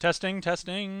Testing,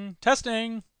 testing,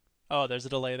 testing. Oh, there's a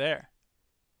delay there.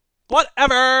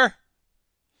 Whatever.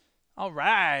 All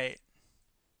right.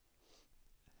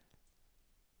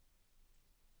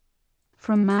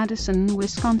 From Madison,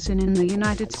 Wisconsin in the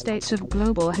United States of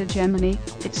global hegemony,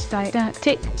 it's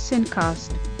Didactic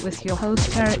SynCast with your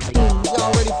host Eric P.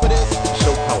 Y'all ready for this?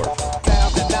 So powerful.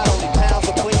 Sound that not only pounds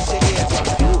but cleans your ears.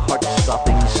 A few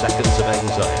heart-stopping seconds of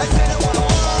anxiety. I said it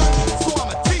 101, so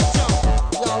I'ma teach 'em.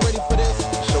 Y'all ready for this?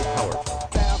 So powerful.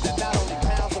 Sound that not only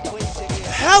pounds but cleans your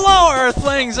ears. Hello,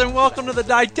 Earthlings, and welcome to the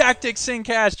Didactic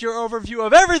SynCast, your overview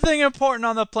of everything important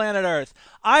on the planet Earth.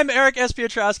 I'm Eric S.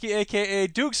 Piotrowski, a.k.a.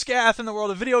 Duke Scath in the world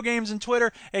of video games and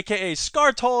Twitter, a.k.a.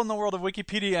 Scartol in the world of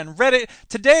Wikipedia and Reddit.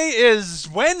 Today is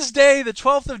Wednesday, the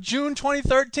 12th of June,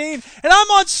 2013, and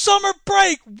I'm on summer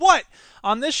break! What?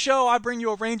 On this show, I bring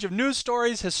you a range of news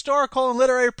stories, historical and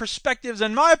literary perspectives,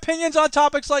 and my opinions on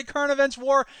topics like current events,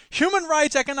 war, human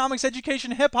rights, economics, education,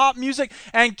 hip-hop, music,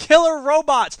 and killer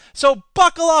robots. So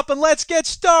buckle up and let's get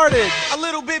started! A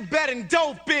little bit better than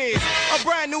dope is. A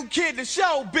brand new kid to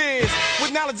show biz.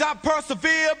 With knowledge I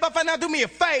persevere, but for now do me a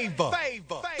favor.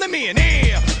 Let me an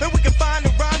ear. Then we can find a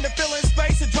rhyme to fill in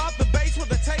space and drop the bass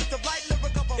with a taste of light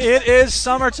lyrical. It is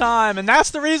summertime, and that's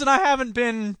the reason I haven't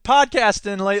been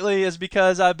podcasting lately, is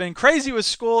because I've been crazy with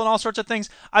school and all sorts of things.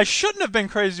 I shouldn't have been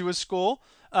crazy with school,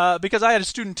 because I had a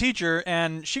student teacher,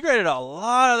 and she graded a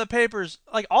lot of the papers,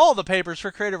 like all the papers for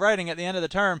creative writing at the end of the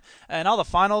term, and all the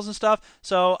finals and stuff.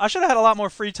 So I should have had a lot more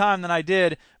free time than I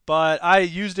did, but I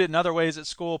used it in other ways at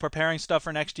school, preparing stuff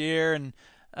for next year, and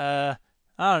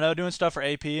I don't know, doing stuff for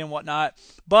AP and whatnot.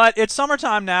 But it's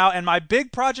summertime now, and my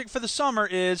big project for the summer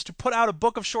is to put out a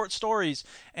book of short stories.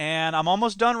 And I'm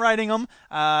almost done writing them.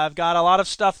 I've got a lot of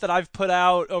stuff that I've put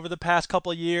out over the past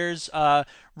couple of years.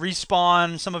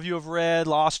 Respawn, some of you have read,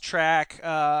 Lost Track,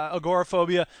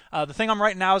 Agoraphobia. The thing I'm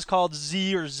writing now is called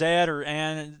Z or Zed,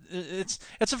 and it's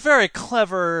a very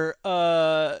clever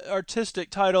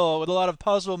artistic title with a lot of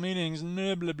possible meanings.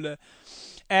 Blah, blah, blah.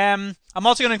 And I'm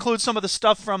also going to include some of the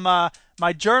stuff from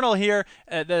my journal here,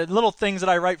 the little things that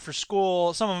I write for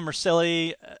school. Some of them are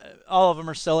silly. All of them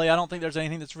are silly. I don't think there's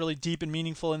anything that's really deep and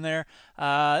meaningful in there.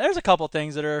 There's a couple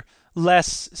things that are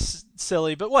less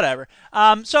silly, but whatever.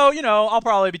 So, I'll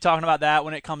probably be talking about that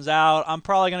when it comes out. I'm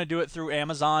probably going to do it through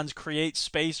Amazon's Create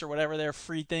Space or whatever their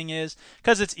free thing is,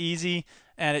 because it's easy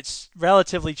and it's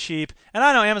relatively cheap. And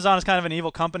I know Amazon is kind of an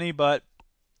evil company, but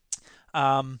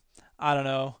I don't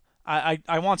know.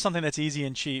 I want something that's easy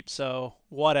and cheap, so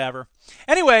whatever.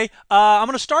 Anyway, I'm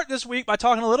going to start this week by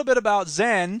talking a little bit about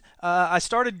Zen. I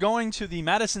started going to the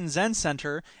Madison Zen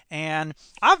Center, and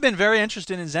I've been very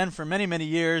interested in Zen for many, many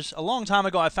years. A long time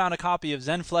ago, I found a copy of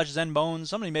Zen Flesh, Zen Bones.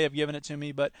 Somebody may have given it to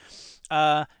me, but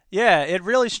yeah, it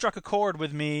really struck a chord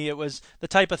with me. It was the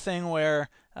type of thing where,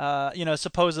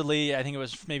 supposedly, I think it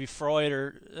was maybe Freud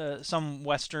or some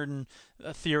Western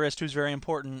theorist who's very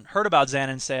important, heard about Zen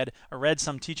and said, or read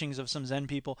some teachings of some Zen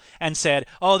people and said,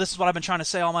 oh, this is what I've been trying to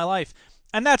say all my life.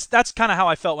 And that's kind of how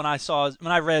I felt when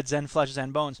I read Zen Flesh, Zen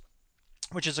Bones,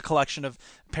 which is a collection of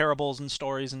parables and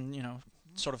stories and,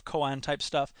 sort of koan type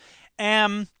stuff.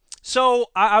 And so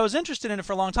I was interested in it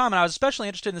for a long time, and I was especially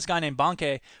interested in this guy named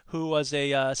Bankei, who was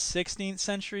a 16th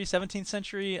century, 17th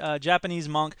century Japanese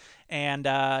monk, and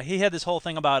he had this whole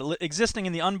thing about existing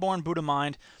in the unborn Buddha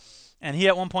mind. And he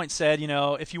at one point said,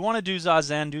 if you want to do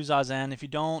Zazen, do Zazen. If you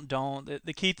don't.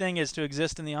 The key thing is to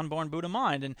exist in the unborn Buddha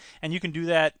mind, and you can do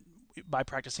that by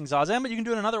practicing Zazen, but you can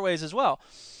do it in other ways as well.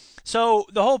 So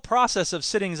the whole process of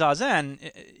sitting Zazen,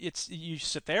 you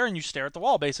sit there and you stare at the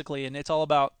wall, basically, and it's all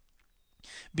about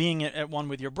being at one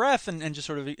with your breath and just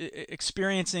sort of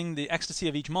experiencing the ecstasy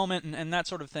of each moment and that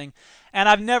sort of thing. And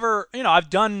I've never,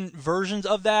 I've done versions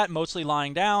of that, mostly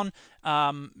lying down,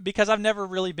 because I've never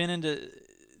really been into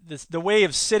the way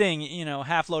of sitting,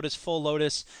 half lotus, full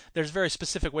lotus. There's very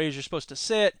specific ways you're supposed to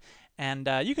sit, and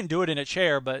you can do it in a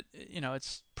chair, but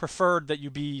it's preferred that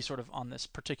you be sort of on this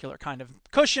particular kind of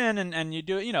cushion, and you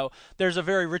do it. There's a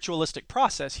very ritualistic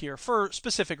process here for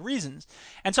specific reasons.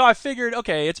 And so I figured,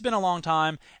 okay, it's been a long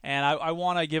time, and I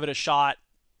want to give it a shot,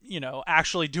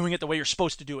 actually doing it the way you're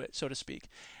supposed to do it, so to speak.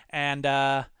 And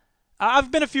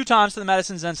I've been a few times to the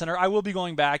Madison Zen Center. I will be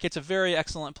going back. It's a very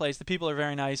excellent place. The people are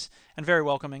very nice and very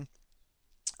welcoming.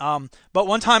 But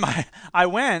one time I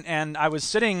went, and I was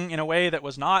sitting in a way that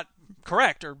was not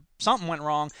correct, or something went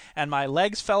wrong, and my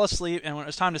legs fell asleep, and when it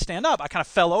was time to stand up, I kind of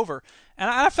fell over. And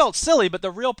I felt silly, but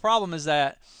the real problem is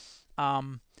that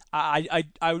I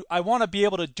want to be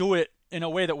able to do it in a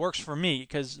way that works for me,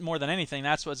 because more than anything,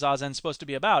 that's what Zazen's supposed to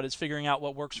be about, is figuring out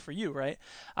what works for you, right?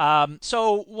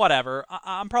 So whatever.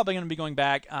 I'm probably going to be going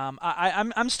back.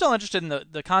 I'm still interested in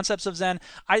the concepts of Zen.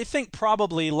 I think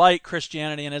probably like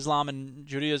Christianity and Islam and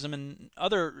Judaism and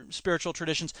other spiritual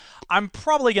traditions, I'm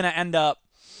probably going to end up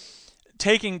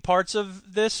taking parts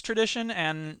of this tradition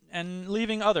and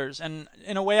leaving others. And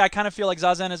in a way, I kind of feel like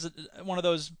Zazen is one of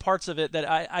those parts of it that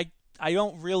I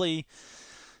don't really,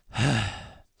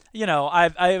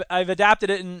 I've adapted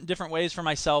it in different ways for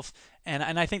myself,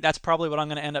 and I think that's probably what I'm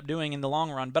going to end up doing in the long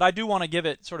run. But I do want to give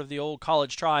it sort of the old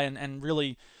college try and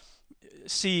really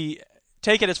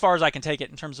take it as far as I can take it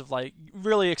in terms of like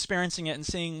really experiencing it and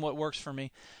seeing what works for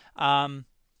me.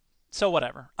 So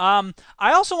whatever. I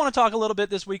also want to talk a little bit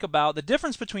this week about the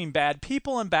difference between bad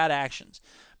people and bad actions,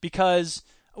 because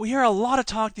we hear a lot of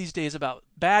talk these days about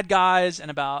bad guys and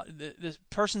about the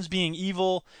person's being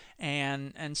evil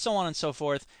and so on and so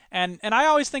forth. And I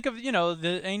always think of,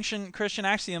 the ancient Christian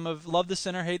axiom of love the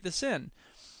sinner, hate the sin.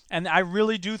 And I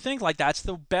really do think like that's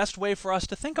the best way for us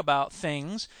to think about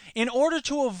things in order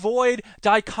to avoid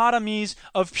dichotomies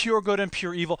of pure good and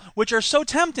pure evil, which are so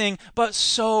tempting but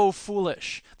so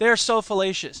foolish. They are so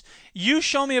fallacious. You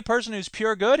show me a person who's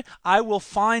pure good, I will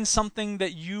find something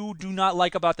that you do not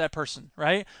like about that person,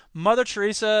 right? Mother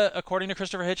Teresa, according to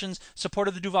Christopher Hitchens,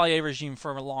 supported the Duvalier regime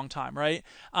for a long time, right?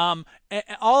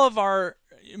 All of our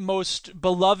most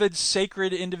beloved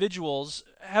sacred individuals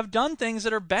have done things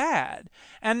that are bad,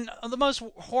 and the most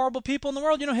horrible people in the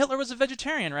world. Hitler was a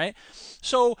vegetarian, right?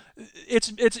 So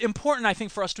it's important, I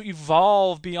think, for us to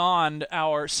evolve beyond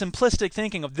our simplistic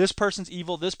thinking of this person's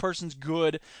evil, this person's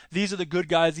good, these are the good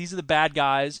guys, these are the bad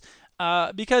guys,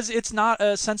 because it's not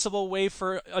a sensible way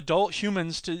for adult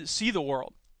humans to see the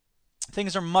world.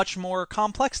 Things are much more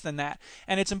complex than that,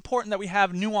 and it's important that we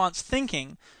have nuanced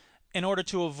thinking in order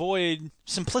to avoid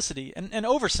simplicity and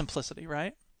oversimplicity,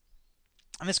 right?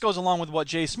 And this goes along with what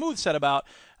Jay Smooth said about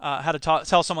how to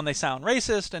tell someone they sound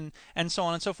racist and so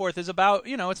on and so forth, is about,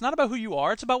 it's not about who you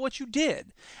are, it's about what you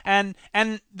did. And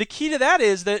the key to that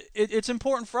is that it's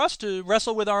important for us to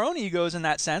wrestle with our own egos in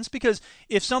that sense, because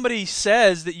if somebody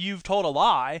says that you've told a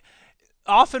lie,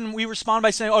 often we respond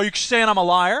by saying, oh, you're saying I'm a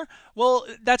liar? Well,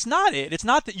 that's not it. It's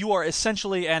not that you are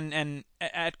essentially and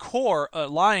at core a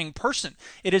lying person.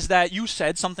 It is that you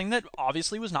said something that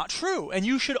obviously was not true, and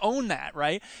you should own that,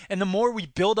 right? And the more we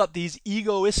build up these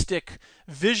egoistic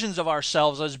visions of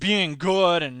ourselves as being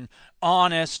good and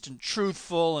honest and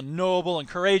truthful and noble and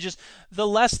courageous, the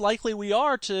less likely we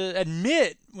are to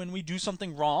admit when we do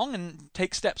something wrong and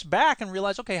take steps back and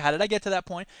realize, okay, how did I get to that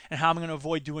point, and how am I going to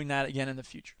avoid doing that again in the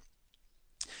future?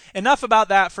 Enough about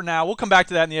that for now. We'll come back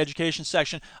to that in the education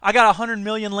section. I got 100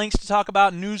 million links to talk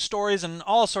about, news stories and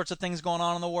all sorts of things going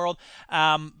on in the world.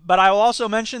 But I will also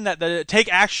mention that the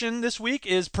Take Action this week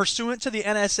is pursuant to the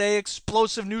NSA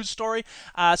explosive news story.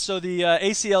 So the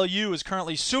ACLU is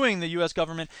currently suing the U.S.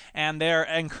 government, and they're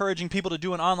encouraging people to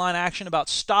do an online action about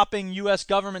stopping U.S.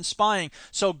 government spying.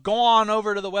 So go on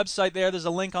over to the website there. There's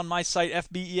a link on my site,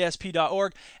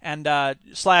 fbesp.org and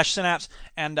 /synapse,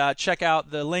 and check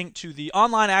out the link to the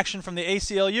online action from the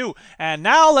ACLU. And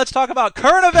now let's talk about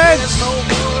current events. There's no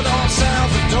good on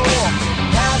Salvador.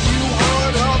 Have you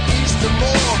heard of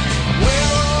Eastermore?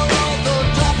 Where all the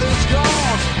death is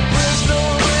gone. Prisoner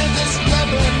in this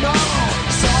Lebanon.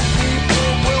 Some people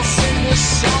will sing this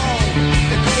song.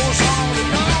 It goes on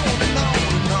and on and on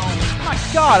and on. My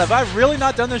God, have I really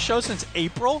not done this show since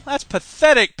April? That's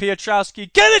pathetic,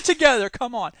 Piotrowski. Get it together.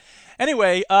 Come on.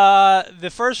 Anyway,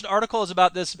 the first article is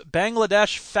about this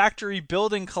Bangladesh factory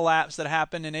building collapse that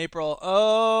happened in April.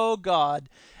 Oh, God.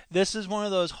 This is one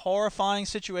of those horrifying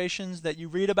situations that you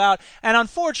read about. And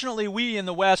unfortunately, we in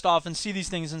the West often see these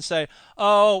things and say,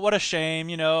 oh, what a shame.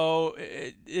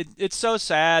 It's so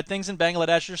sad. Things in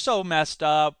Bangladesh are so messed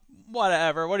up.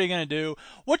 Whatever. What are you going to do?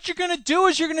 What you're going to do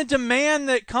is you're going to demand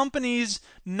that companies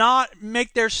not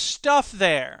make their stuff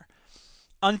there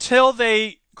until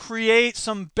they create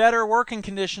some better working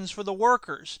conditions for the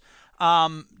workers.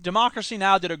 Democracy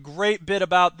Now! Did a great bit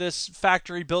about this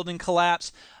factory building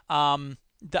collapse.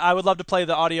 I would love to play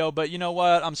the audio, but you know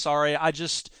what? I'm sorry.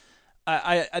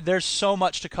 There's so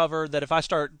much to cover that if I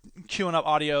start queuing up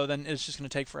audio, then it's just going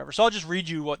to take forever. So I'll just read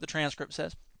you what the transcript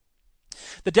says.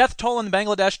 The death toll in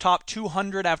Bangladesh topped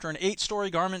 200 after an 8-story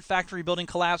garment factory building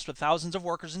collapsed with thousands of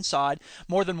workers inside.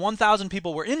 More than 1,000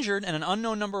 people were injured, and an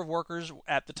unknown number of workers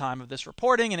at the time of this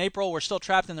reporting in April were still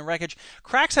trapped in the wreckage.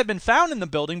 Cracks had been found in the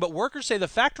building, but workers say the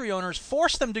factory owners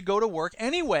forced them to go to work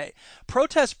anyway.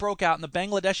 Protests broke out in the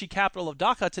Bangladeshi capital of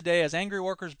Dhaka today as angry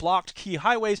workers blocked key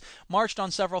highways, marched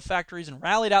on several factories, and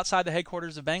rallied outside the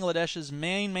headquarters of Bangladesh's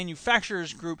main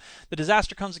manufacturers group. The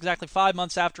disaster comes exactly 5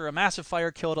 months after a massive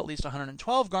fire killed at least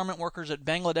 112 garment workers at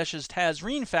Bangladesh's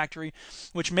Tazreen factory,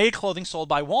 which made clothing sold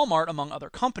by Walmart, among other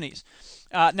companies.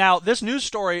 Now, this news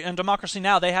story in Democracy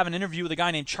Now!, they have an interview with a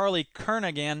guy named Charlie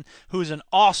Kernaghan, who's an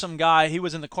awesome guy. He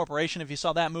was in The Corporation, if you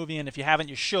saw that movie, and if you haven't,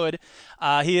 you should.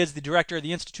 He is the director of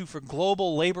the Institute for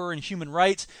Global Labor and Human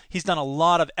Rights. He's done a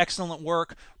lot of excellent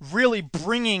work, really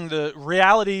bringing the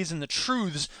realities and the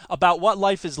truths about what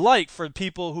life is like for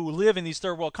people who live in these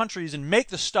third world countries and make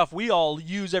the stuff we all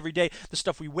use every day, the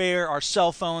stuff we wear, our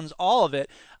cell phones, all of it,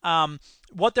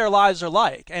 what their lives are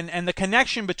like, and the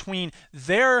connection between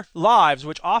their lives,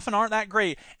 which often aren't that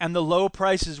great, and the low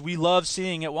prices we love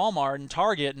seeing at Walmart and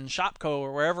Target and Shopko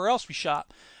or wherever else we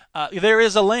shop. There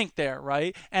is a link there,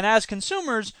 right? And as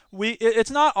consumers,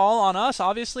 it's not all on us,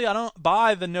 obviously. I don't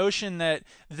buy the notion that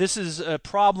this is a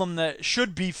problem that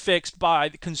should be fixed by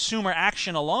consumer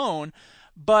action alone,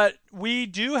 but we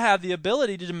do have the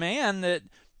ability to demand that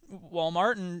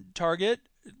Walmart and Target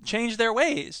change their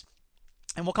ways.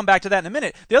 And we'll come back to that in a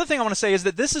minute. The other thing I want to say is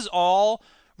that this is all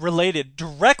related,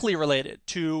 directly related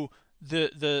to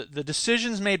the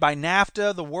decisions made by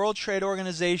NAFTA, the World Trade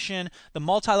Organization, the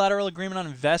Multilateral Agreement on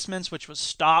Investments, which was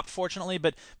stopped, fortunately,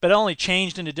 but only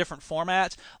changed into different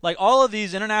formats. Like all of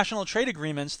these international trade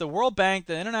agreements, the World Bank,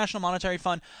 the International Monetary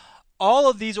Fund, all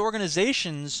of these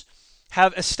organizations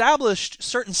have established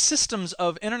certain systems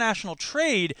of international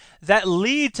trade that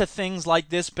lead to things like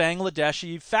this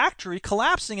Bangladeshi factory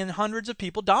collapsing and hundreds of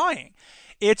people dying.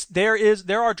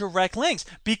 There are direct links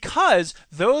because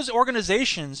those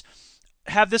organizations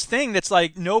have this thing that's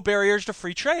like no barriers to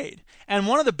free trade. And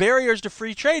one of the barriers to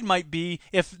free trade might be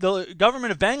if the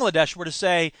government of Bangladesh were to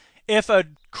say, if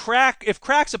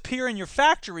cracks appear in your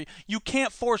factory, you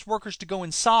can't force workers to go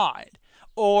inside.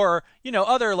 Or,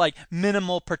 other like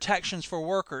minimal protections for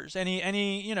workers. Any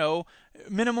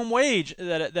minimum wage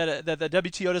that the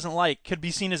WTO doesn't like could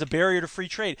be seen as a barrier to free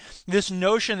trade. This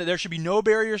notion that there should be no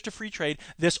barriers to free trade,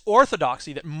 this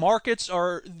orthodoxy that markets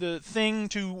are the thing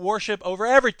to worship over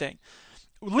everything,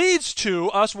 leads to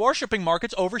us worshiping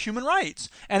markets over human rights.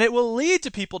 And it will lead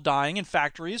to people dying in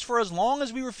factories for as long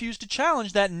as we refuse to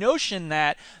challenge that notion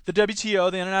that the WTO,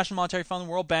 the International Monetary Fund,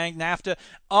 the World Bank, NAFTA,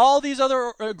 all these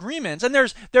other agreements, and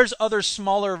there's other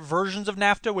smaller versions of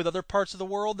NAFTA with other parts of the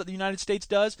world that the United States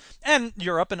does, and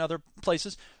Europe and other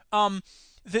places.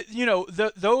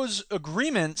 Those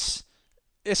agreements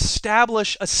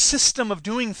establish a system of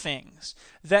doing things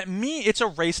that it's a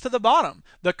race to the bottom.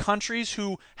 The countries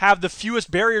who have the fewest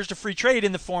barriers to free trade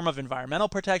in the form of environmental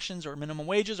protections or minimum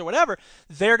wages or whatever,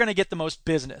 they're going to get the most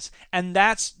business. And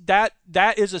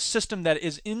that is a system that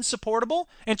is insupportable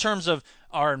in terms of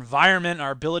our environment,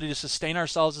 our ability to sustain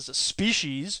ourselves as a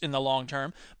species in the long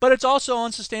term, but it's also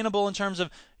unsustainable in terms of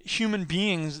human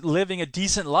beings living a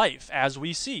decent life as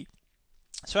we see.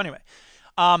 So anyway,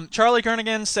 Charlie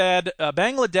Kernaghan said,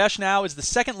 Bangladesh now is the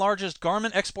second largest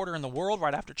garment exporter in the world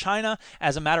right after China.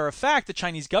 As a matter of fact, the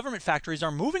Chinese government factories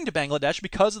are moving to Bangladesh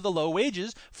because of the low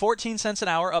wages, 14 cents an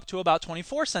hour up to about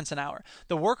 24 cents an hour.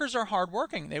 The workers are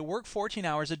hardworking. They work 14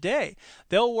 hours a day.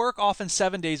 They'll work often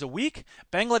 7 days a week.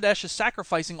 Bangladesh is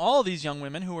sacrificing all of these young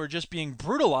women who are just being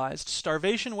brutalized,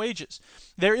 starvation wages.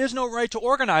 There is no right to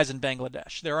organize in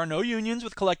Bangladesh. There are no unions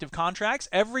with collective contracts.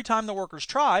 Every time the workers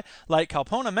try, like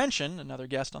Kalpona mentioned, another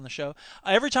guest on the show,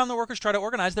 every time the workers try to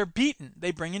organize, they're beaten.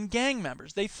 They bring in gang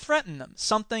members. They threaten them.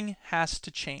 Something has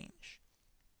to change.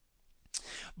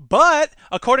 But,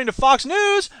 according to Fox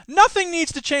News, nothing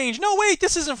needs to change. No, wait,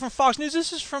 this isn't from Fox News.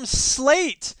 This is from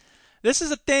Slate. This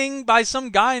is a thing by some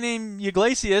guy named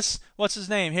Iglesias. What's his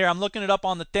name? Here, I'm looking it up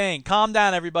on the thing. Calm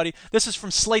down, everybody. This is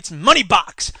from Slate's Money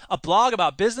Box, a blog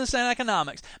about business and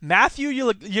economics. Matthew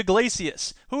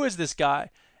Iglesias. Who is this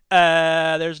guy?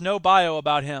 There's no bio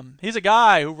about him. He's a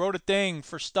guy who wrote a thing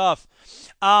for stuff.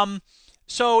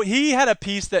 So he had a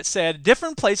piece that said,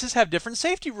 different places have different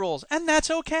safety rules, and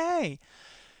that's okay.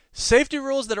 Safety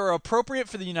rules that are appropriate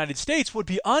for the United States would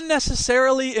be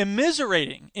unnecessarily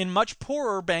immiserating in much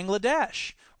poorer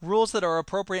Bangladesh. Rules that are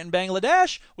appropriate in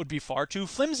Bangladesh would be far too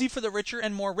flimsy for the richer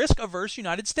and more risk-averse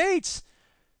United States.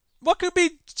 What could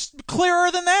be clearer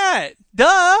than that?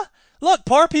 Duh! Look,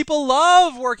 poor people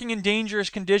love working in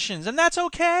dangerous conditions, and that's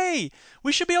okay.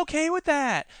 We should be okay with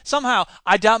that. Somehow,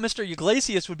 I doubt Mr.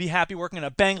 Iglesias would be happy working in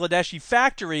a Bangladeshi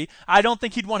factory. I don't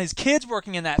think he'd want his kids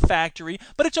working in that factory,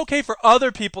 but it's okay for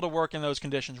other people to work in those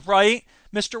conditions, right,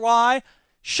 Mr. Y?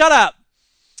 Shut up.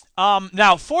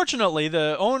 Now, fortunately,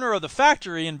 the owner of the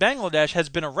factory in Bangladesh has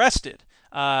been arrested.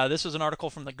 This is an article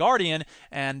from The Guardian,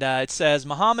 and it says,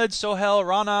 Mohammed Sohail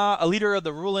Rana, a leader of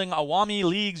the ruling Awami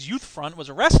League's Youth Front, was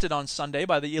arrested on Sunday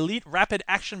by the elite Rapid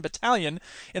Action Battalion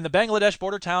in the Bangladesh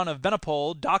border town of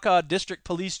Benapole. Dhaka District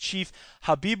Police Chief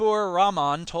Habibur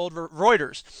Rahman told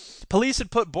Reuters. Police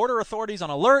had put border authorities on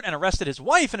alert and arrested his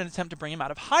wife in an attempt to bring him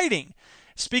out of hiding.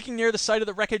 Speaking near the site of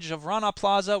the wreckage of Rana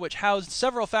Plaza, which housed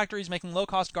several factories making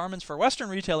low-cost garments for Western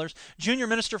retailers, Junior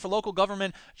Minister for Local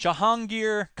Government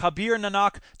Jahangir Kabir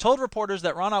Nanak told reporters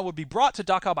that Rana would be brought to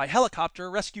Dhaka by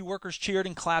helicopter. Rescue workers cheered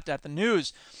and clapped at the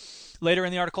news. Later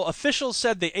in the article, officials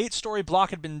said the 8-story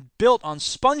block had been built on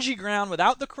spongy ground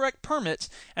without the correct permits,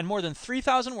 and more than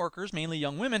 3,000 workers, mainly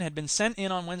young women, had been sent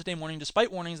in on Wednesday morning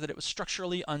despite warnings that it was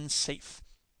structurally unsafe.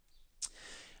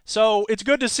 So it's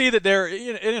good to see that there,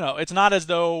 it's not as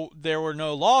though there were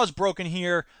no laws broken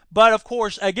here. But of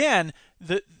course, again,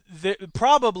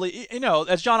 probably,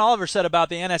 as John Oliver said about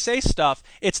the NSA stuff,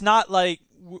 it's not like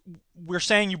we're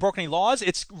saying you broke any laws.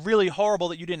 It's really horrible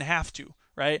that you didn't have to,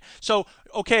 right? So,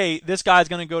 okay, this guy's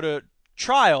going to go to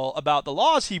trial about the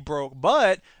laws he broke.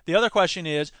 But the other question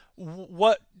is,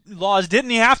 what laws didn't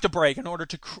he have to break in order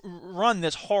to run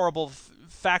this horrible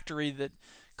factory that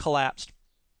collapsed?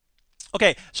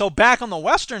 Okay, so back on the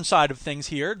Western side of things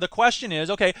here, the question is,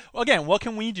 okay, again, what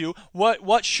can we do?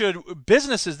 What should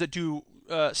businesses that do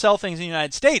sell things in the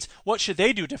United States, what should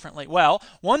they do differently? Well,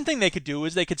 one thing they could do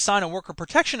is they could sign a worker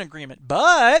protection agreement.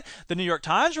 But the New York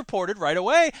Times reported right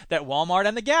away that Walmart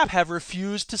and the Gap have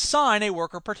refused to sign a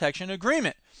worker protection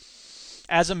agreement.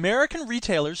 As American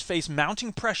retailers face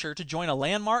mounting pressure to join a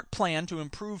landmark plan to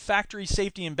improve factory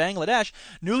safety in Bangladesh,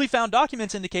 newly found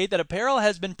documents indicate that apparel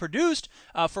has been produced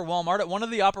for Walmart at one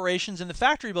of the operations in the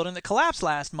factory building that collapsed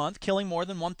last month, killing more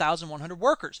than 1,100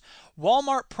 workers.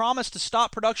 Walmart promised to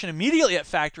stop production immediately at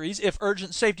factories if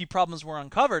urgent safety problems were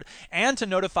uncovered, and to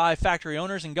notify factory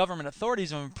owners and government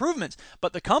authorities of improvements.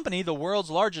 But the company, the world's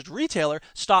largest retailer,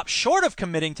 stopped short of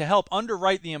committing to help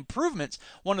underwrite the improvements,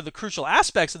 one of the crucial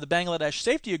aspects of the Bangladesh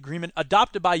safety agreement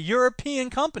adopted by European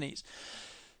companies.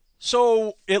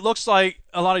 So it looks like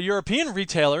a lot of European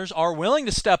retailers are willing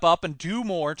to step up and do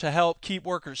more to help keep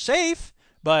workers safe,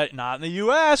 but not in the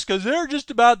U.S. because they're just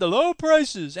about the low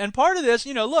prices. And part of this,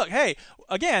 look, hey,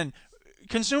 again,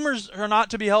 consumers are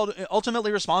not to be held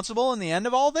ultimately responsible in the end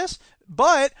of all this,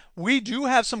 but we do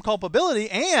have some culpability,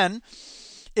 and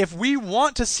if we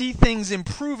want to see things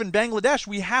improve in Bangladesh,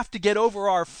 we have to get over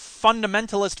our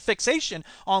fundamentalist fixation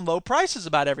on low prices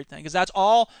about everything, because that's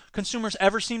all consumers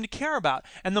ever seem to care about.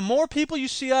 And the more people you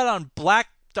see out on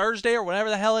Black Thursday or whatever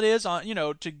the hell it is, on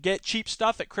to get cheap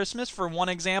stuff at Christmas, for one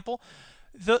example,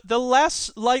 the less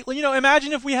likely,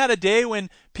 imagine if we had a day when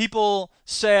people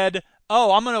said,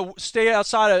 oh, I'm going to stay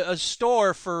outside a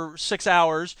store for 6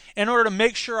 hours in order to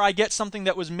make sure I get something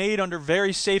that was made under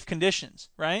very safe conditions,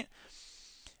 right?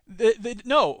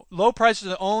 No, low prices are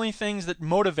the only things that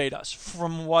motivate us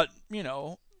from what,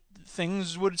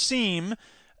 things would seem.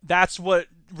 That's what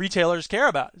retailers care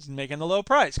about, is making the low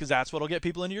price, because that's what will get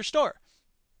people into your store.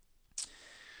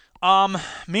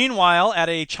 Meanwhile, at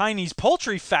a Chinese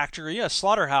poultry factory, a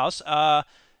slaughterhouse, a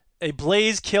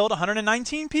blaze killed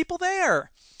 119 people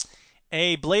there.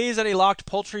 A blaze at a locked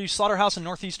poultry slaughterhouse in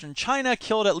northeastern China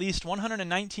killed at least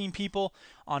 119 people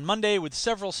on Monday, with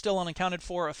several still unaccounted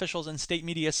for, officials and state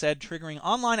media said, triggering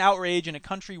online outrage in a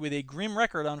country with a grim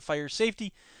record on fire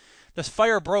safety. The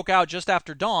fire broke out just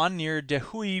after dawn near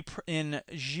Dehui in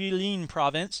Jilin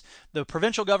province. The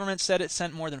provincial government said it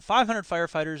sent more than 500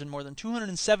 firefighters and more than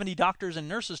 270 doctors and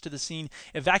nurses to the scene,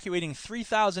 evacuating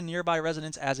 3,000 nearby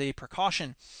residents as a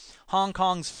precaution. Hong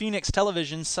Kong's Phoenix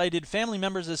Television cited family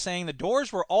members as saying the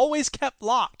doors were always kept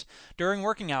locked during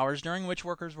working hours, during which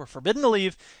workers were forbidden to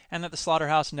leave, and that the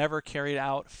slaughterhouse never carried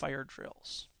out fire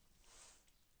drills.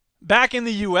 Back in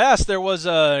the U.S., there was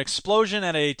an explosion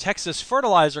at a Texas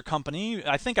fertilizer company.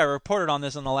 I think I reported on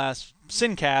this in the last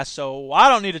SynCast, so I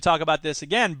don't need to talk about this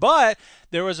again. But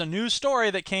there was a news story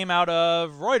that came out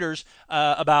of Reuters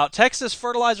about Texas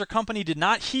fertilizer company did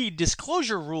not heed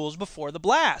disclosure rules before the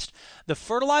blast. The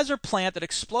fertilizer plant that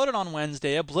exploded on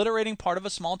Wednesday, obliterating part of a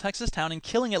small Texas town and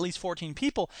killing at least 14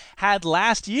 people, had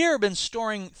last year been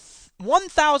storing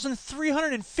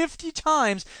 1,350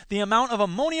 times the amount of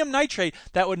ammonium nitrate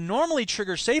that would normally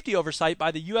trigger safety oversight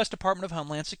by the U.S. Department of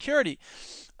Homeland Security.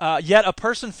 Yet a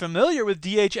person familiar with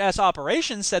DHS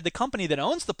operations said the company that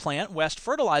owns the plant, West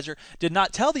Fertilizer, did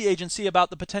not tell the agency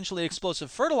about the potentially explosive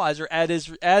fertilizer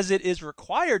as it is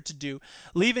required to do,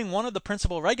 leaving one of the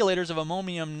principal regulators of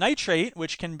ammonium nitrate,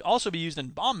 which can also be used in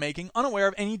bomb making, unaware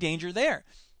of any danger there.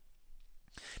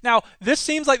 Now, this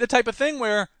seems like the type of thing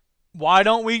where, why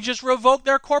don't we just revoke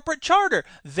their corporate charter?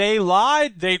 They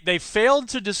lied. They failed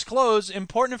to disclose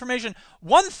important information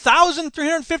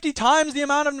 1,350 times the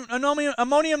amount of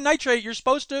ammonium nitrate you're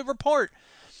supposed to report.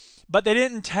 But they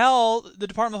didn't tell the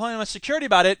Department of Homeland Security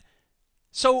about it.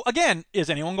 So, again, is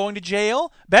anyone going to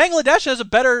jail? Bangladesh has a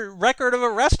better record of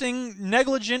arresting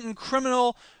negligent and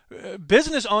criminal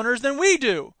business owners than we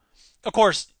do. Of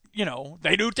course,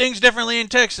 they do things differently in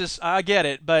Texas. I get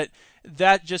it. But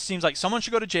that just seems like someone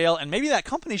should go to jail, and maybe that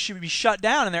company should be shut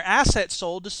down and their assets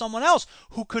sold to someone else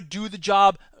who could do the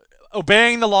job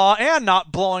obeying the law and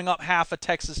not blowing up half a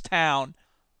Texas town.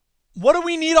 What do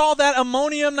we need all that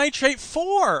ammonium nitrate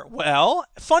for? Well,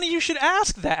 funny you should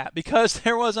ask that, because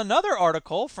there was another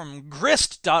article from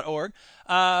grist.org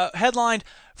headlined,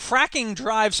 "Fracking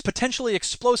drives potentially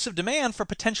explosive demand for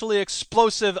potentially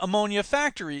explosive ammonia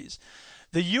factories."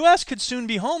 The U.S. could soon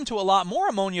be home to a lot more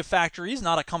ammonia factories,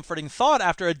 not a comforting thought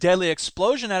after a deadly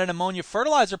explosion at an ammonia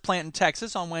fertilizer plant in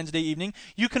Texas on Wednesday evening.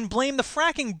 You can blame the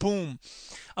fracking boom.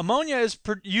 Ammonia is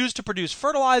used to produce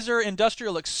fertilizer,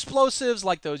 industrial explosives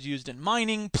like those used in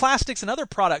mining, plastics, and other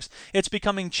products. It's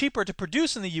becoming cheaper to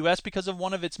produce in the U.S. because of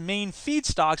one of its main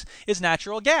feedstocks is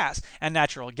natural gas. And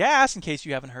natural gas, in case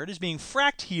you haven't heard, is being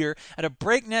fracked here at a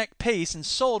breakneck pace and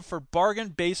sold for bargain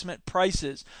basement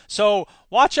prices. So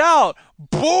watch out.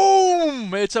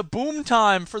 Boom! It's a boom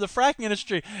time for the fracking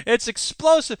industry. It's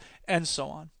explosive, and so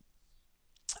on.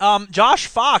 Josh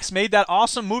Fox made that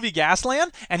awesome movie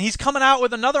Gasland, and he's coming out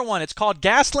with another one. It's called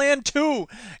Gasland 2.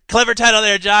 Clever title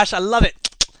there, Josh. I love it.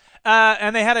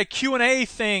 And they had a Q&A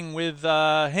thing with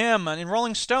him in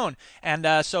Rolling Stone.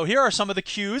 And so here are some of the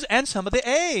Q's and some of the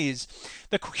A's.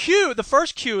 The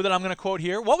first Q that I'm going to quote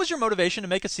here, what was your motivation to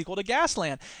make a sequel to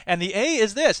Gasland? And the A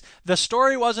is this: the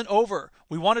story wasn't over.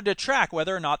 We wanted to track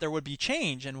whether or not there would be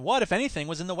change and what, if anything,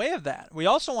 was in the way of that. We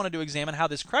also wanted to examine how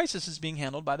this crisis is being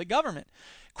handled by the government.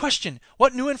 Question: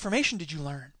 what new information did you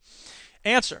learn?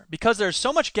 Answer: because there's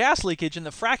so much gas leakage in the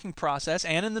fracking process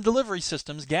and in the delivery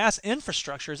systems, gas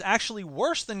infrastructure is actually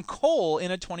worse than coal in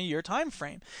a 20-year time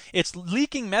frame. It's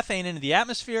leaking methane into the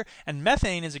atmosphere, and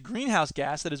methane is a greenhouse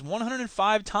gas that is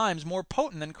 105 times more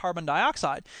potent than carbon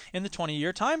dioxide in the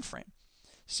 20-year time frame.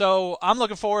 So I'm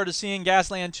looking forward to seeing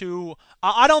Gasland 2.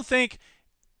 I don't think...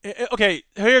 Okay,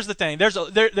 here's the thing. There's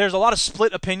a lot of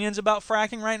split opinions about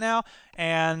fracking right now,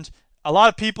 and a lot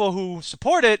of people who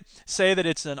support it say that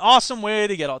it's an awesome way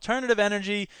to get alternative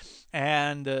energy,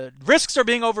 and risks are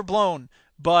being overblown.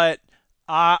 But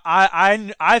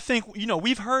I think,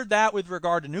 we've heard that with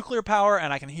regard to nuclear power,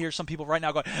 and I can hear some people right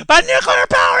now going, "But nuclear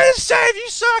power is safe, you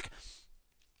suck!"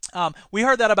 We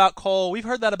heard that about coal. We've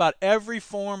heard that about every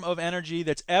form of energy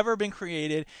that's ever been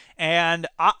created, and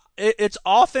it's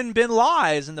often been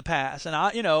lies in the past. And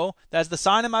as the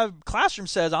sign in my classroom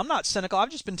says, I'm not cynical.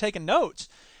 I've just been taking notes.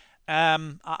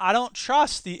 I don't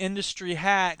trust the industry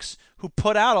hacks who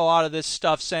put out a lot of this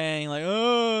stuff saying like,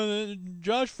 "Oh,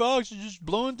 Josh Fox is just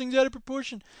blowing things out of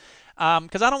proportion."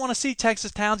 Because I don't want to see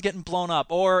Texas towns getting blown up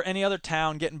or any other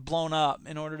town getting blown up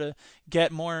in order to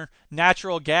get more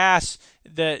natural gas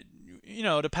that,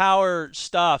 to power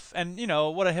stuff. And,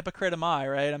 what a hypocrite am I,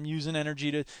 right? I'm using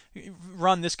energy to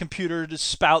run this computer to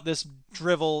spout this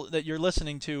drivel that you're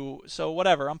listening to. So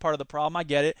whatever, I'm part of the problem. I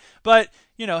get it. But,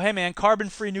 hey man,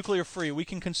 carbon-free, nuclear-free. We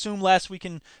can consume less. We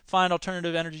can find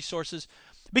alternative energy sources.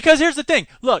 Because here's the thing.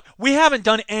 Look, we haven't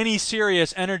done any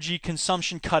serious energy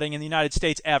consumption cutting in the United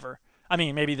States ever. I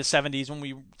mean, maybe the 70s when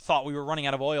we thought we were running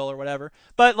out of oil or whatever.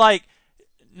 But,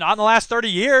 not in the last 30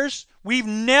 years. We've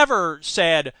never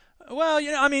said, well,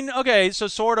 okay, so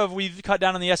sort of we've cut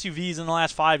down on the SUVs in the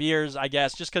last 5 years, I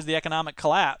guess, just because of the economic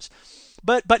collapse.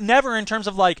 But never in terms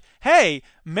of hey,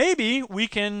 maybe we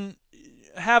can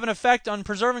have an effect on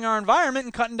preserving our environment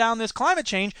and cutting down this climate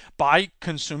change by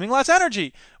consuming less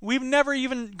energy. We've never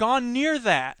even gone near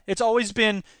that. It's always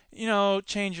been,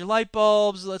 change your light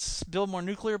bulbs, let's build more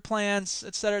nuclear plants,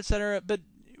 et cetera, et cetera. But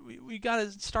we got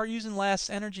to start using less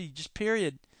energy, just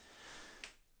period.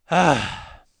 All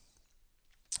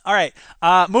right,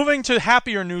 moving to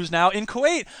happier news now. In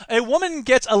Kuwait, a woman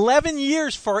gets 11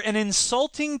 years for an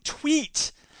insulting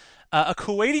tweet. A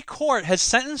Kuwaiti court has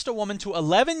sentenced a woman to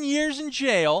 11 years in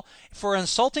jail for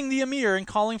insulting the emir and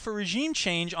calling for regime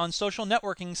change on social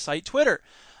networking site Twitter.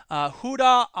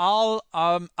 Huda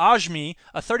Al-Ajmi,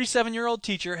 a 37-year-old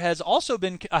teacher, has also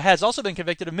been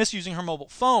convicted of misusing her mobile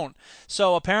phone.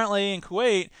 So apparently in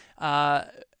Kuwait,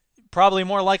 probably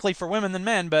more likely for women than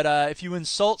men, but if you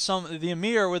insult the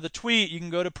emir with a tweet, you can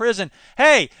go to prison.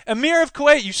 Hey, emir of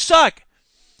Kuwait, you suck!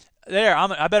 There,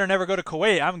 I better never go to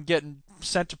Kuwait. I'm getting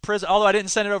sent to prison, although I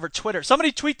didn't send it over Twitter.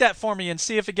 Somebody tweet that for me and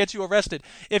see if it gets you arrested.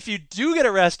 If you do get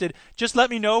arrested, just let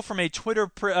me know from a Twitter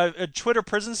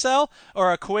prison cell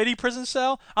or a Kuwaiti prison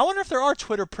cell. I wonder if there are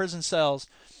Twitter prison cells.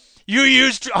 You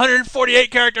used 148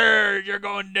 characters. You're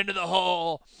going into the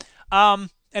hole.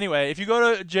 Anyway, if you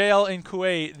go to jail in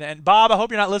Kuwait, then Bob, I hope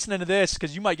you're not listening to this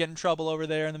because you might get in trouble over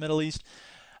there in the Middle East.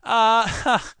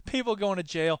 People going to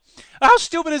jail. How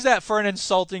stupid is that for an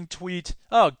insulting tweet?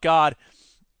 Oh, God.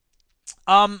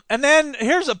 And then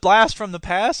here's a blast from the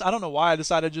past. I don't know why I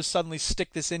decided to just suddenly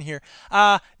stick this in here.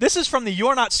 This is from the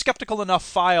You're Not Skeptical Enough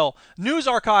file. News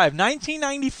Archive,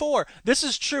 1994. This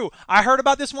is true. I heard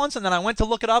about this once, and then I went to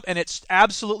look it up, and it's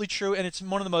absolutely true, and it's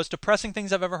one of the most depressing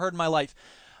things I've ever heard in my life.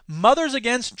 Mothers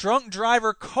Against Drunk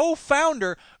Driver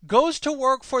co-founder goes to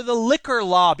work for the liquor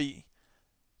lobby.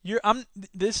 I'm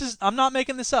not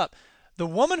making this up. The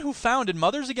woman who founded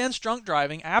Mothers Against Drunk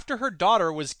Driving after her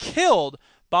daughter was killed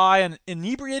by an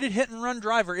inebriated hit-and-run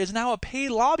driver is now a paid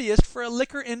lobbyist for a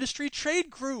liquor industry trade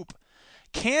group.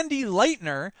 Candy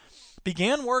Leitner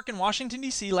began work in Washington,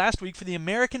 D.C. last week for the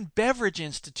American Beverage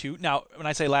Institute. Now, when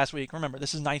I say last week, remember,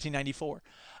 this is 1994.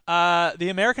 The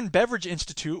American Beverage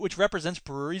Institute, which represents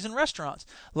breweries and restaurants.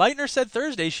 Leitner said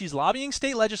Thursday she's lobbying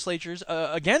state legislatures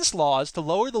against laws to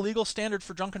lower the legal standard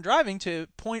for drunken driving to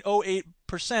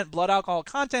 0.08% blood alcohol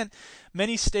content.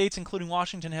 Many states, including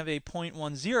Washington, have a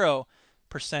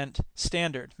 0.10%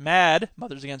 standard. MAD,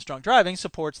 Mothers Against Drunk Driving,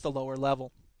 supports the lower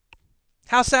level.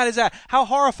 How sad is that? How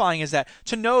horrifying is that?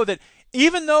 To know that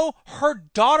even though her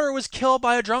daughter was killed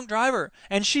by a drunk driver,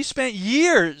 and she spent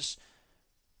years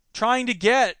trying to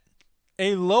get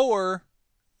a lower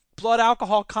blood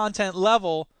alcohol content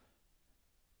level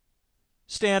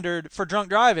standard for drunk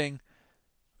driving,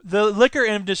 the liquor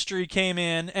industry came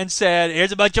in and said,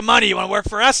 here's a bunch of money, you want to work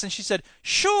for us? And she said,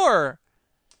 sure.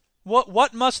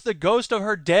 What must the ghost of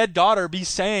her dead daughter be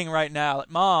saying right now?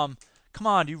 Like, Mom, come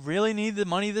on, do you really need the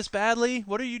money this badly?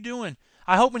 What are you doing?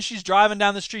 I hope when she's driving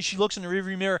down the street, she looks in the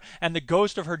rearview mirror and the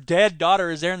ghost of her dead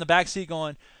daughter is there in the back seat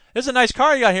going, this is a nice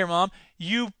car you got here, Mom.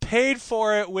 You paid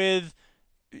for it with,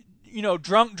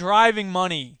 drunk driving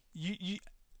money.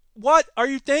 What are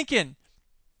you thinking?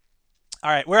 All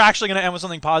right, we're actually going to end with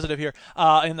something positive here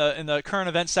in the current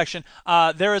events section.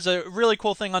 There is a really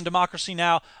cool thing on Democracy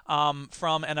Now!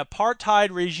 From an apartheid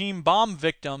regime bomb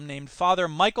victim named Father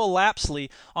Michael Lapsley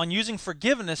on using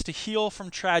forgiveness to heal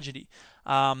from tragedy.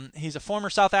 He's a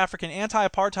former South African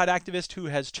anti-apartheid activist who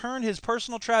has turned his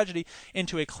personal tragedy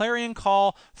into a clarion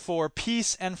call for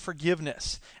peace and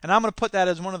forgiveness. And I'm going to put that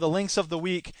as one of the links of the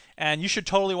week, and you should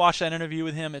totally watch that interview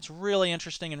with him. It's really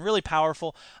interesting and really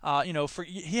powerful.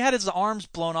 He had his arms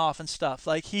blown off and stuff.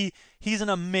 Like he's an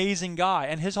amazing guy,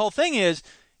 and his whole thing is,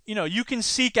 you can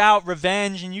seek out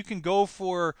revenge and you can go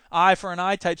for eye for an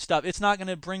eye type stuff. It's not going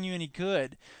to bring you any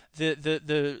good.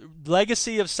 The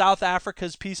legacy of South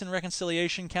Africa's Peace and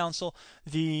Reconciliation Council,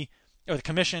 the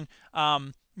Commission,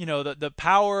 the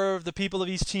power of the people of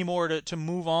East Timor to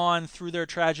move on through their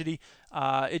tragedy,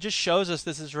 it just shows us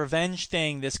this revenge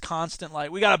thing, this constant, like,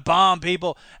 we got to bomb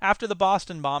people. After the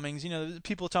Boston bombings,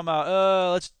 people talking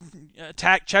about, let's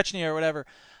attack Chechnya or whatever.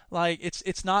 Like,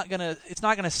 it's not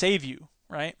gonna save you,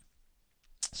 right?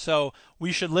 So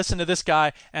we should listen to this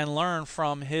guy and learn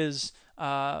from his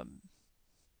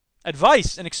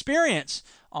advice and experience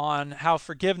on how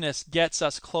forgiveness gets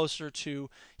us closer to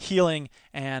healing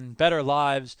and better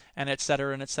lives, and et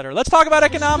cetera, and et cetera. Let's talk about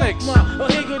economics.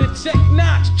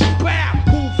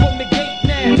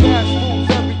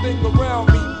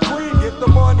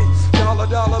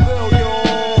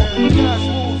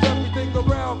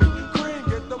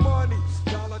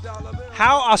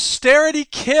 How austerity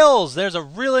kills. There's a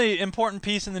really important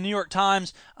piece in the New York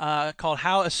Times called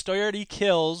How Austerity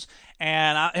Kills,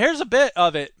 and here's a bit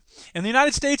of it. In the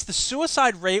United States, the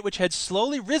suicide rate, which had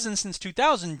slowly risen since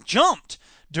 2000, jumped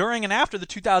during and after the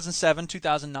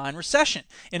 2007-2009 recession.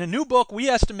 In a new book, we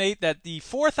estimate that the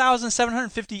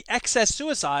 4,750 excess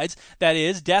suicides, that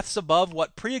is, deaths above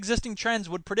what pre-existing trends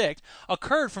would predict,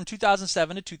 occurred from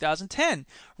 2007 to 2010.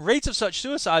 Rates of such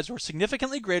suicides were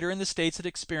significantly greater in the states that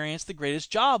experienced the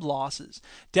greatest job losses.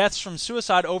 Deaths from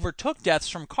suicide overtook deaths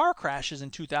from car crashes in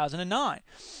 2009.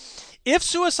 If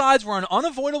suicides were an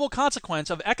unavoidable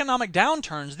consequence of economic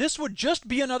downturns, this would just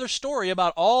be another story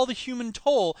about all the human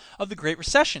toll of the Great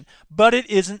Recession. But it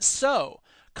isn't so.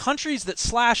 Countries that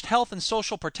slashed health and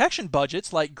social protection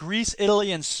budgets, like Greece,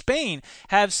 Italy, and Spain,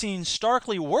 have seen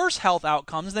starkly worse health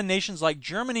outcomes than nations like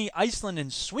Germany, Iceland,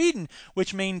 and Sweden,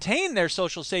 which maintained their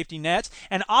social safety nets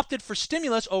and opted for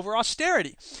stimulus over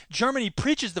austerity. Germany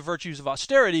preaches the virtues of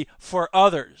austerity for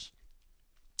others.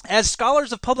 As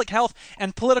scholars of public health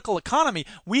and political economy,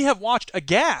 we have watched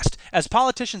aghast as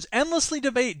politicians endlessly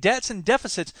debate debts and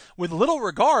deficits with little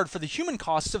regard for the human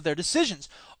costs of their decisions.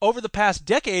 Over the past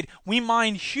decade, we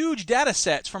mined huge data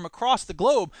sets from across the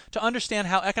globe to understand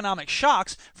how economic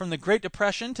shocks, from the Great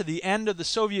Depression to the end of the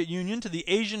Soviet Union to the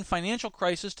Asian financial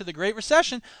crisis to the Great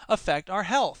Recession, affect our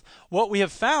health. What we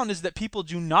have found is that people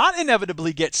do not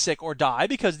inevitably get sick or die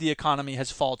because the economy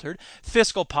has faltered.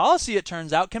 Fiscal policy, it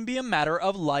turns out, can be a matter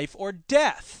of life or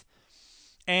death.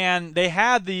 And they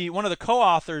had one of the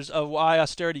co-authors of How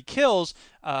Austerity Kills,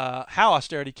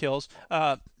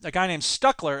 a guy named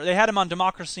Stuckler. They had him on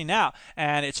Democracy Now!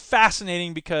 And it's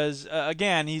fascinating because,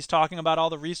 again, he's talking about all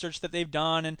the research that they've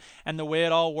done and the way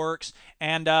it all works.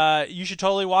 And you should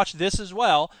totally watch this as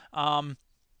well.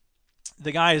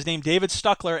 The guy is named David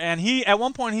Stuckler, and at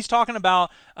one point he's talking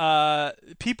about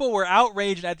people were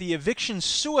outraged at the eviction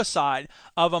suicide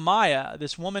of Amaya,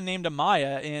 this woman named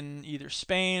Amaya in either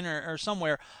Spain or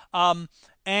somewhere,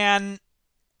 and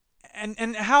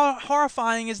how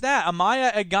horrifying is that?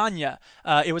 Amaya Egaña.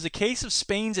 It was a case of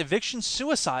Spain's eviction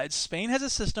suicides. Spain has a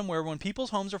system where when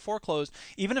people's homes are foreclosed,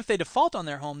 even if they default on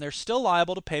their home, they're still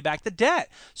liable to pay back the debt.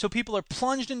 So people are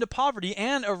plunged into poverty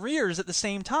and arrears at the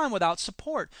same time without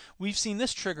support. We've seen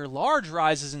this trigger large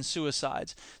rises in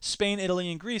suicides. Spain, Italy,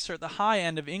 and Greece are at the high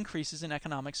end of increases in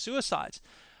economic suicides.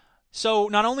 So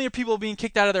not only are people being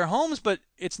kicked out of their homes, but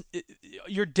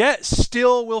your debt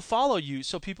still will follow you.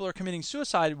 So people are committing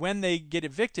suicide when they get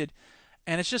evicted.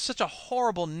 And it's just such a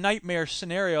horrible nightmare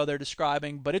scenario they're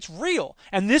describing, but it's real.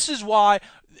 And this is why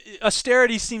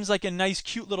austerity seems like a nice,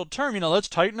 cute little term. Let's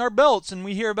tighten our belts. And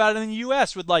we hear about it in the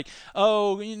U.S. with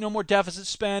no more deficit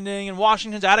spending, and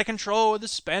Washington's out of control with the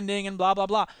spending and blah, blah,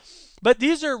 blah. But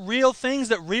these are real things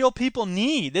that real people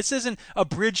need. This isn't a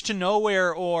bridge to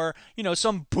nowhere or,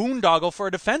 some boondoggle for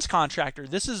a defense contractor.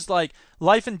 This is like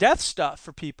life and death stuff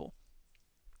for people.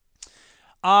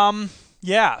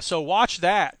 So watch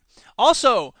that.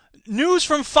 Also, news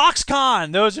from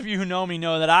Foxconn. Those of you who know me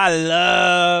know that I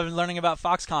love learning about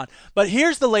Foxconn. But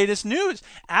here's the latest news.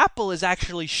 Apple is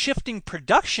actually shifting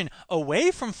production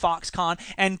away from Foxconn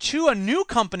and to a new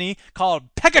company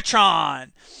called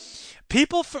Pegatron.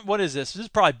 What is this? This is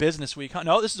probably Business Week.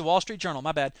 No, this is the Wall Street Journal.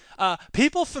 My bad.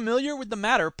 People familiar with the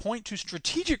matter point to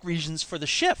strategic reasons for the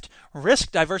shift. Risk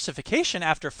diversification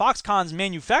after Foxconn's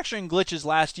manufacturing glitches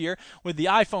last year with the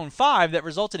iPhone 5 that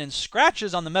resulted in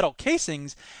scratches on the metal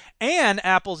casings, and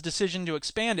Apple's decision to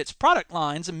expand its product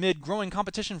lines amid growing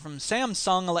competition from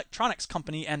Samsung Electronics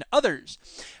Company and others.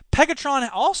 Pegatron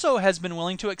also has been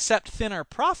willing to accept thinner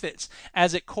profits.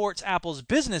 As it courts Apple's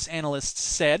business analysts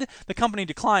said, the company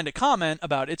declined to comment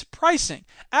about its pricing.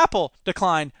 Apple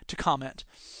declined to comment.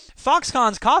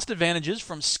 Foxconn's cost advantages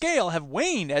from scale have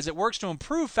waned as it works to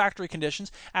improve factory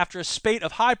conditions after a spate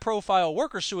of high-profile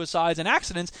worker suicides and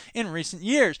accidents in recent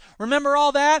years. Remember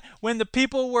all that? When the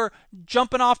people were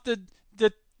jumping off the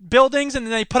buildings and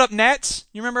then they put up nets?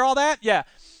 You remember all that? Yeah.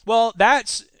 Well,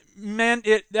 that's made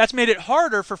it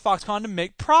harder for Foxconn to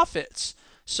make profits.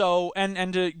 So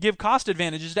and to give cost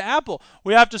advantages to Apple.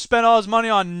 We have to spend all this money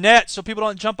on nets so people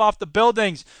don't jump off the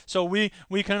buildings. So we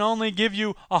can only give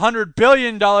you $100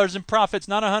 billion in profits,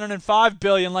 not $105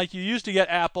 billion like you used to get,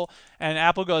 Apple. And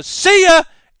Apple goes, see ya,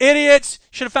 idiots.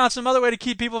 Should have found some other way to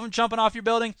keep people from jumping off your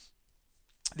building.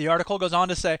 The article goes on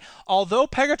to say, although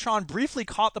Pegatron briefly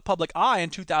caught the public eye in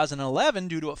 2011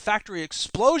 due to a factory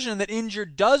explosion that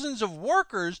injured dozens of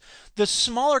workers, the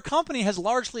smaller company has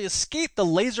largely escaped the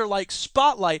laser-like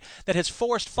spotlight that has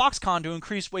forced Foxconn to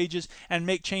increase wages and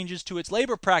make changes to its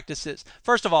labor practices.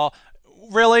 First of all,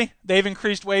 really? They've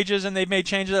increased wages and they've made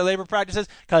changes to their labor practices?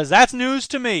 Because that's news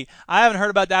to me. I haven't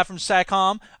heard about that from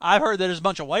SATCOM. I've heard that there's a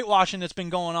bunch of whitewashing that's been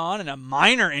going on and a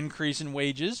minor increase in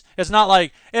wages. It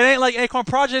ain't like Acorn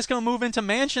Project's going to move into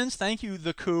mansions. Thank you,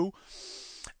 the coup.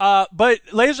 But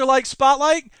laser-like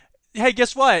spotlight? Hey,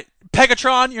 guess what?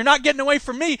 Pegatron, you're not getting away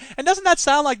from me. And doesn't that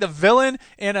sound like the villain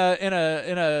in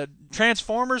a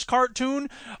Transformers cartoon?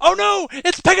 Oh no,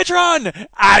 it's Pegatron!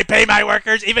 I pay my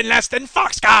workers even less than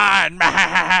Foxconn!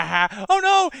 Oh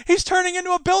no, he's turning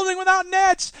into a building without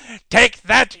nets! Take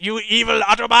that, you evil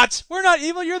Autobots! We're not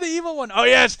evil, you're the evil one. Oh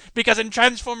yes, because in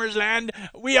Transformers land,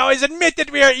 we always admit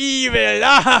that we are evil!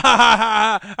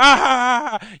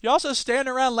 You also stand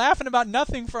around laughing about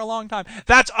nothing for a long time.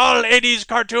 That's all 80s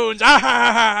cartoons!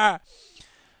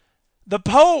 The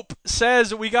Pope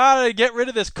says we got to get rid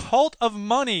of this cult of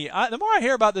money. The more I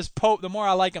hear about this Pope, the more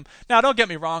I like him. Now, don't get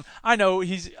me wrong. I know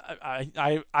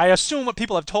I assume what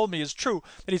people have told me is true,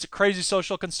 that he's a crazy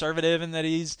social conservative and that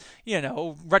he's,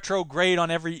 retrograde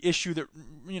on every issue that,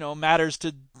 matters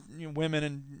to women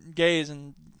and gays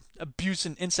and abuse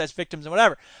and incest victims and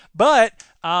whatever. But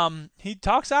he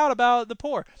talks out about the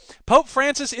poor. Pope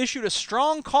Francis issued a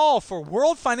strong call for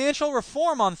world financial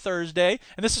reform on Thursday,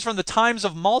 and this is from the Times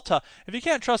of Malta. If you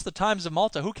can't trust the Times of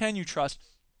Malta, who can you trust?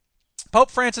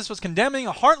 Pope Francis was condemning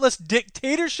a heartless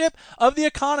dictatorship of the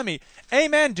economy.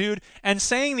 Amen, dude. And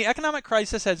saying the economic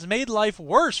crisis has made life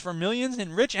worse for millions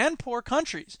in rich and poor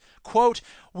countries. Quote,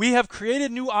 "We have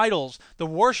created new idols. The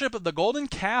worship of the golden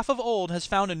calf of old has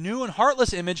found a new and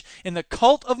heartless image in the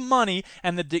cult of money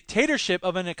and the dictatorship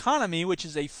of an economy which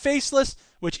is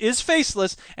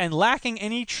faceless and lacking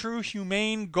any true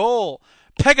humane goal.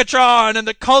 Pegatron and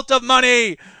the cult of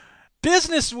money."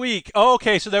 Business Week. Oh,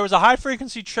 okay, so there was a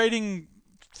high-frequency trading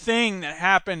thing that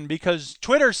happened because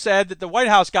Twitter said that the White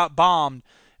House got bombed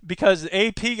because the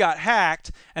AP got hacked,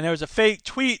 and there was a fake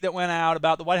tweet that went out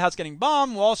about the White House getting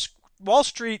bombed. Wall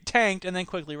Street tanked and then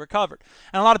quickly recovered.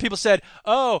 And a lot of people said,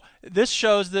 oh, this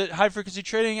shows that high-frequency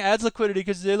trading adds liquidity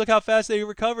because they look how fast they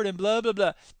recovered and blah, blah,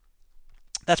 blah.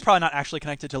 That's probably not actually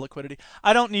connected to liquidity.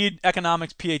 I don't need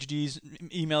economics PhDs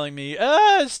emailing me,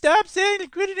 stop saying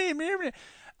liquidity.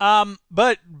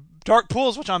 But dark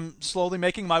pools, which I'm slowly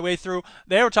making my way through,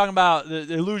 they were talking about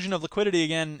the illusion of liquidity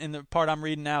again in the part I'm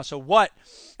reading now. So what?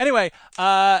 Anyway,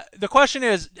 the question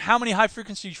is, how many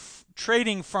high-frequency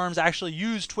trading firms actually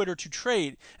use Twitter to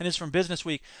trade? And it's from Business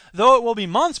Week. Though it will be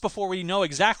months before we know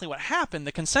exactly what happened,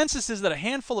 the consensus is that a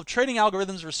handful of trading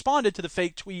algorithms responded to the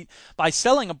fake tweet by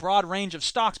selling a broad range of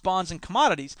stocks, bonds, and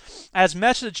commodities. As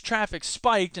message traffic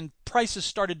spiked and prices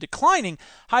started declining,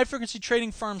 high-frequency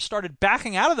trading firms started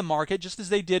backing out of the market just as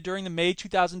they did during the May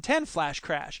 2010 flash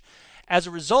crash. As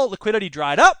a result, liquidity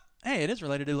dried up. Hey, it is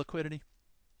related to liquidity.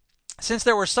 Since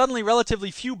there were suddenly relatively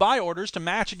few buy orders to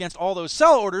match against all those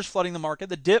sell orders flooding the market,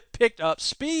 the dip picked up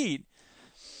speed.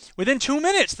 Within 2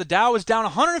 minutes, the Dow was down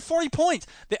 140 points.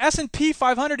 The S&P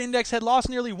 500 index had lost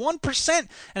nearly 1%,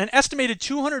 and an estimated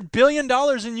 $200 billion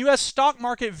in U.S. stock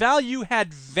market value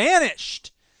had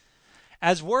vanished.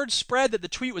 As word spread that the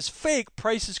tweet was fake,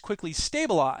 prices quickly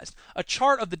stabilized. A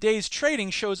chart of the day's trading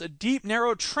shows a deep,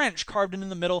 narrow trench carved in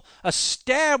the middle, a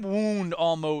stab wound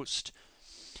almost.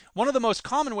 One of the most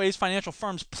common ways financial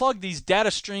firms plug these data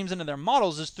streams into their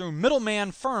models is through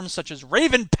middleman firms such as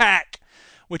RavenPack,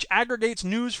 which aggregates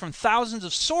news from thousands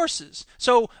of sources.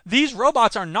 So these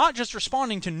robots are not just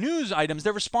responding to news items,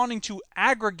 they're responding to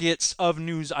aggregates of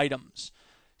news items.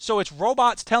 So it's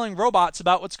robots telling robots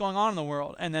about what's going on in the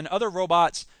world, and then other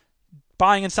robots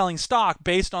buying and selling stock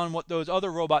based on what those other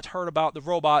robots heard about the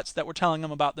robots that were telling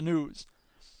them about the news.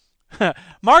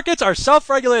 Markets are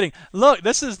self-regulating. Look,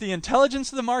 this is the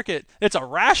intelligence of the market. It's a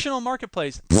rational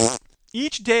marketplace.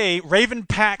 Each day,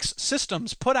 RavenPack's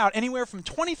systems put out anywhere from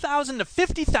 20,000 to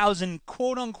 50,000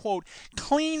 quote-unquote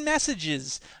clean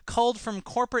messages culled from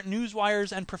corporate news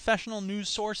wires and professional news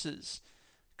sources.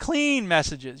 Clean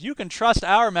messages. You can trust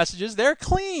our messages. They're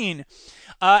clean.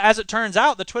 As it turns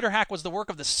out, the Twitter hack was the work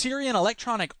of the Syrian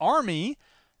Electronic Army,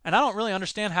 and I don't really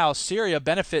understand how Syria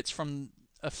benefits from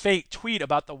a fake tweet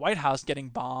about the White House getting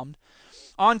bombed.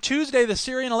 On Tuesday, the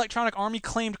Syrian Electronic Army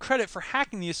claimed credit for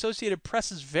hacking the Associated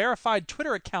Press's verified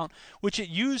Twitter account, which it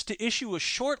used to issue a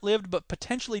short-lived but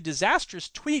potentially disastrous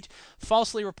tweet,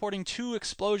 falsely reporting 2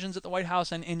 explosions at the White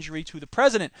House and injury to the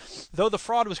president. Though the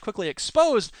fraud was quickly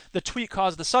exposed, the tweet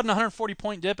caused a sudden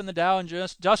 140-point dip in the Dow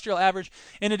Industrial Average.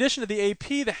 In addition to the AP,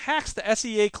 the hacks the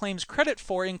SEA claims credit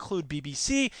for include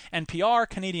BBC, NPR,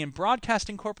 Canadian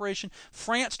Broadcasting Corporation,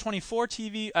 France 24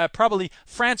 TV, probably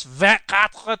France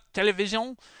 24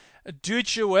 Television,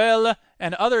 Deutsche Welle,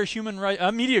 and other human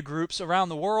media groups around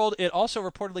the world. It also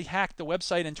reportedly hacked the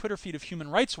website and Twitter feed of Human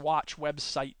Rights Watch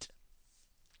website.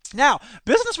 Now,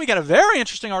 Business Week had a very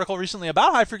interesting article recently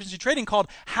about high-frequency trading called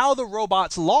How the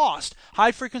Robots Lost,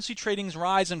 High-Frequency Trading's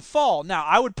Rise and Fall. Now,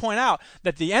 I would point out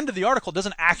that the end of the article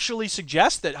doesn't actually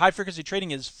suggest that high-frequency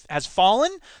trading has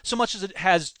fallen so much as it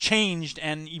has changed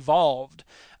and evolved.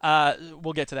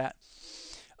 We'll get to that.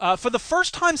 For the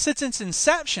first time since its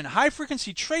inception,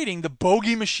 high-frequency trading, the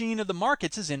bogey machine of the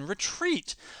markets, is in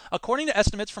retreat. According to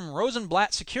estimates from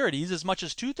Rosenblatt Securities, as much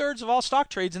as 2/3 of all stock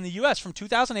trades in the U.S. from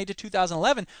 2008 to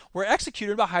 2011 were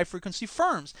executed by high-frequency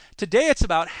firms. Today, it's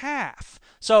about half.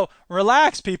 So,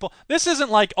 relax, people. This isn't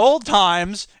like old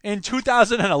times in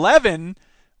 2011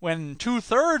 when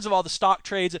 2/3 of all the stock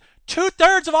trades,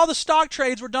 2/3 of all the stock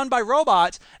trades were done by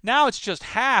robots. Now it's just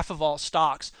half of all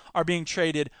stocks are being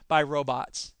traded by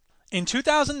robots. In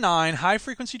 2009,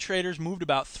 high-frequency traders moved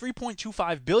about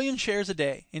 3.25 billion shares a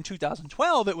day. In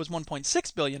 2012, it was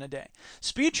 1.6 billion a day.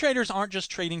 Speed traders aren't just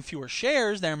trading fewer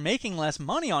shares, they're making less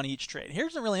money on each trade.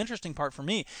 Here's the really interesting part for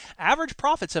me. Average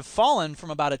profits have fallen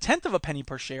from about 1/10 of a penny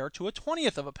per share to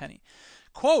 1/20th of a penny.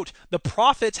 Quote, the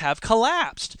profits have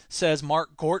collapsed, says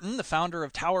Mark Gorton, the founder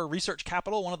of Tower Research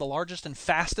Capital, one of the largest and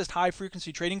fastest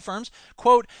high-frequency trading firms.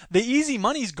 Quote, the easy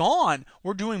money's gone.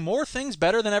 We're doing more things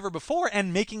better than ever before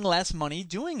and making less money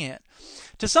doing it.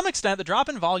 To some extent, the drop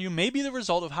in volume may be the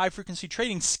result of high-frequency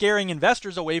trading scaring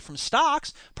investors away from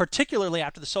stocks, particularly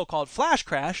after the so-called flash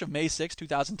crash of May 6,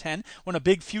 2010, when a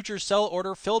big futures sell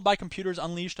order filled by computers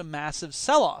unleashed a massive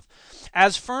sell-off.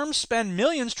 As firms spend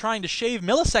millions trying to shave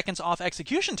milliseconds off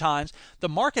execution times, the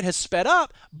market has sped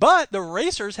up, but the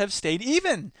racers have stayed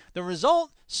even. The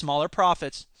result, smaller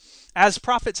profits. As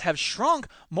profits have shrunk,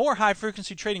 more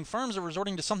high-frequency trading firms are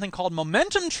resorting to something called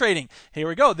momentum trading. Here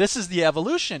we go. This is the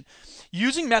evolution.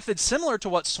 Using methods similar to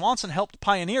what Swanson helped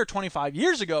pioneer 25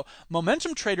 years ago,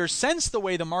 momentum traders sense the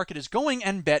way the market is going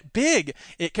and bet big.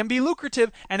 It can be lucrative,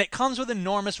 and it comes with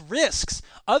enormous risks.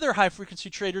 Other high-frequency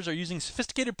traders are using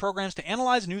sophisticated programs to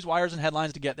analyze news wires and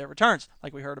headlines to get their returns,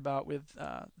 like we heard about with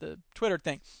the Twitter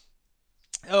thing.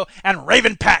 Oh, and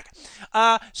Raven Pack.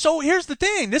 So here's the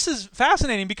thing. This is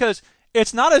fascinating because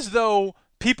it's not as though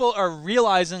people are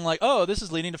realizing like, oh, this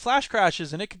is leading to flash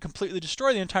crashes and it could completely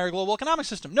destroy the entire global economic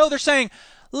system. No, they're saying,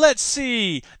 let's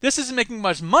see, this isn't making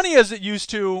much money as it used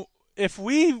to. If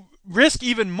we risk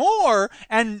even more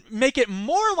and make it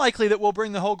more likely that we'll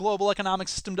bring the whole global economic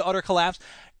system to utter collapse,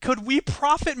 could we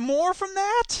profit more from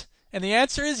that? And the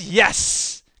answer is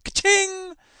yes.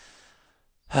 Ka-ching!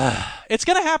 It's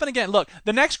going to happen again. Look,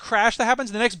 the next crash that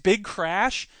happens, the next big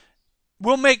crash,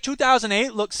 will make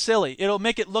 2008 look silly. It'll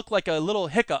make it look like a little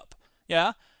hiccup.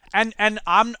 Yeah? And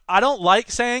I don't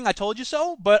like saying I told you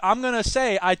so, but I'm going to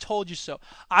say I told you so.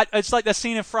 It's like that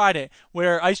scene in Friday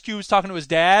where Ice Cube was talking to his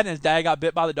dad and his dad got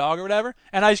bit by the dog or whatever.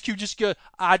 And Ice Cube just goes,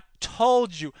 I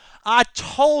told you. I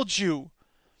told you.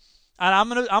 And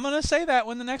I'm gonna say that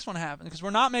when the next one happens because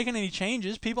we're not making any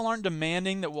changes. People aren't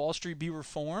demanding that Wall Street be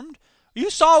reformed. You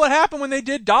saw what happened when they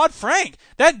did Dodd-Frank.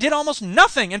 That did almost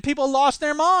nothing, and people lost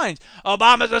their minds.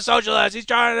 Obama's a socialist. He's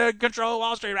trying to control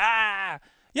Wall Street. Ah!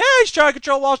 Yeah, he's trying to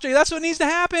control Wall Street. That's what needs to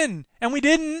happen. And we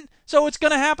didn't, so it's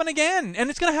going to happen again. And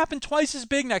it's going to happen twice as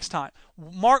big next time.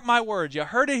 Mark my words. You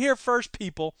heard it here first,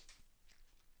 people.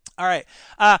 All right.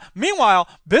 Meanwhile,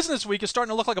 Business Week is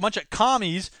starting to look like a bunch of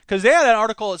commies because they had an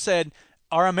article that said,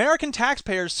 are American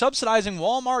taxpayers subsidizing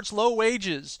Walmart's low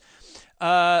wages?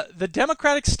 The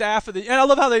Democratic staff of the, and I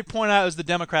love how they point out it was the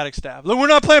Democratic staff. Look, we're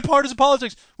not playing partisan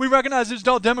politics. We recognize there's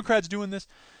all Democrats doing this.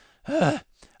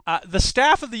 The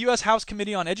staff of the U.S. House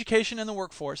Committee on Education and the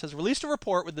Workforce has released a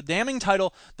report with the damning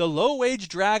title, The Low Wage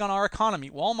Drag on Our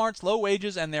Economy, Walmart's Low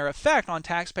Wages and Their Effect on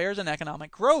Taxpayers and Economic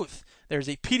Growth. There's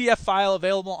a PDF file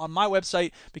available on my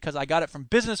website because I got it from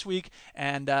Business Week,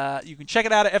 and you can check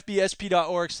it out at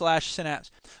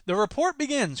fbsp.org/synapse. The report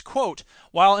begins, quote,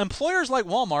 while employers like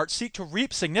Walmart seek to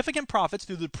reap significant profits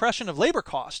through the depression of labor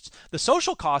costs, the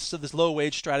social costs of this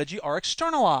low-wage strategy are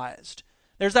externalized.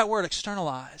 There's that word,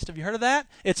 externalized. Have you heard of that?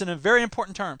 It's a very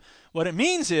important term. What it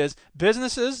means is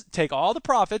businesses take all the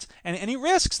profits and any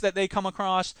risks that they come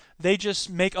across, they just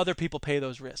make other people pay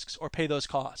those risks or pay those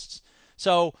costs.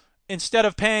 So instead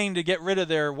of paying to get rid of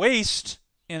their waste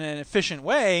in an efficient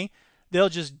way, they'll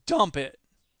just dump it.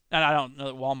 And I don't know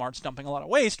that Walmart's dumping a lot of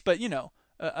waste, but, you know,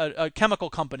 a chemical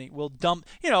company will dump,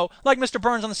 you know, like Mr.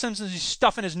 Burns on The Simpsons, he's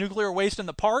stuffing his nuclear waste in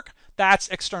the park. That's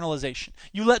externalization.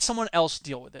 You let someone else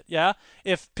deal with it, yeah?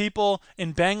 If people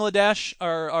in Bangladesh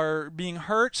are being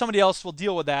hurt, somebody else will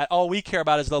deal with that. All we care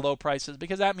about is the low prices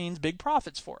because that means big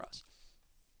profits for us.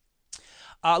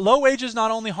 Low wages not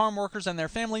only harm workers and their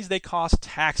families, they cost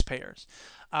taxpayers.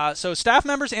 So staff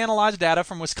members analyzed data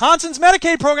from Wisconsin's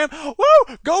Medicaid program.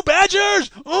 Woo! Go Badgers!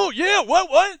 Oh, yeah,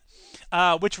 what?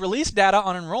 Which released data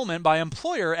on enrollment by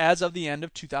employer as of the end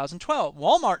of 2012.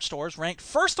 Walmart stores ranked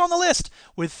first on the list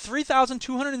with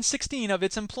 3,216 of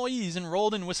its employees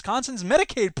enrolled in Wisconsin's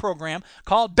Medicaid program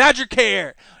called Badger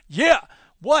Care. Yeah!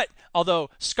 What? Although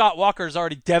Scott Walker's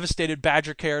already devastated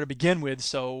Badger Care to begin with,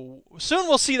 so soon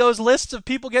we'll see those lists of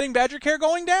people getting Badger Care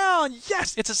going down.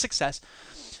 Yes, it's a success.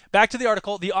 Back to the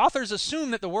article. The authors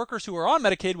assume that the workers who are on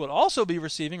Medicaid would also be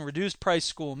receiving reduced price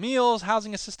school meals,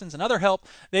 housing assistance, and other help.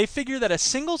 They figure that a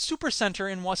single supercenter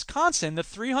in Wisconsin, the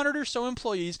 300 or so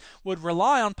employees, would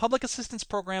rely on public assistance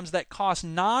programs that cost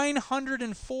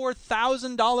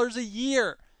 $904,000 a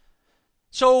year.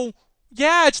 So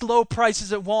Yeah, it's low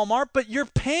prices at Walmart, but you're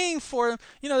paying for,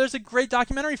 there's a great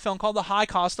documentary film called The High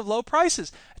Cost of Low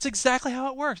Prices. It's exactly how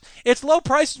it works. It's low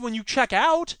prices when you check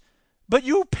out, but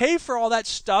you pay for all that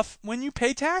stuff when you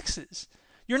pay taxes.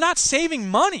 You're not saving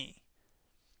money.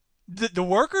 The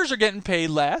workers are getting paid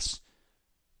less,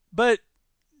 but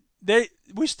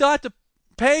we still have to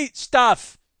pay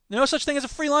stuff. There's no such thing as a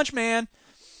free lunch, man.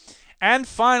 And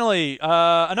finally,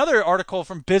 another article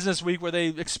from Business Week where they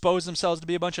expose themselves to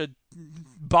be a bunch of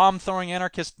bomb-throwing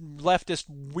anarchist, leftist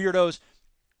weirdos.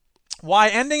 Why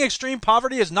ending extreme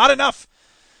poverty is not enough.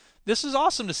 This is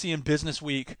awesome to see in Business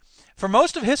Week. For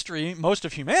most of history, most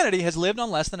of humanity has lived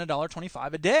on less than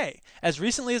 $1.25 a day. As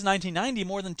recently as 1990,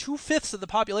 more than 2/5 of the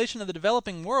population of the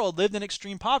developing world lived in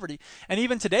extreme poverty, and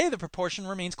even today the proportion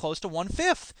remains close to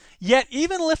 1/5. Yet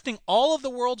even lifting all of the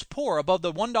world's poor above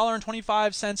the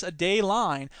 $1.25 a day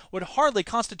line would hardly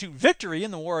constitute victory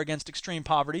in the war against extreme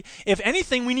poverty. If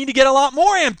anything, we need to get a lot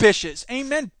more ambitious.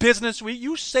 Amen, Business Week.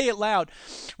 You say it loud.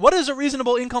 What is a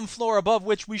reasonable income floor above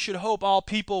which we should hope all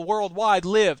people worldwide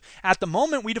live? At the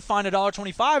moment, we define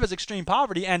 $1.25 as extreme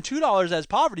poverty and $2 as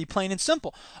poverty, plain and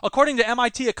simple. According to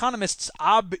MIT economists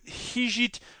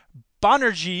Abhijit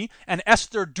Banerjee and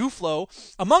Esther Duflo,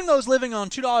 among those living on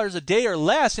 $2 a day or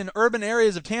less in urban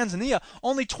areas of Tanzania,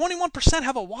 only 21%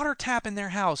 have a water tap in their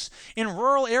house. In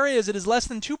rural areas, it is less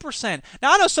than 2%.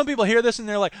 Now, I know some people hear this and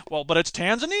they're like, well, but it's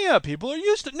Tanzania. People are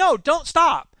used to it. No, don't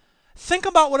stop. Think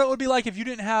about what it would be like if you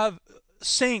didn't have a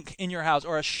sink in your house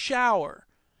or a shower.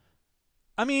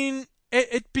 I mean,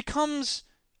 it becomes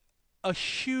a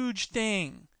huge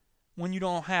thing when you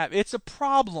don't have. It's a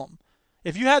problem.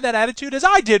 If you had that attitude, as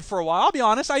I did for a while, I'll be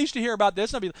honest, I used to hear about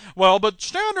this, and I'd be like, well, but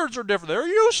standards are different. They're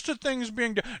used to things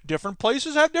being different.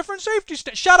 Places have different safety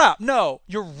standards. Shut up. No,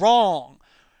 you're wrong.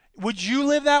 Would you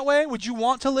live that way? Would you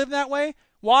want to live that way?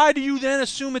 Why do you then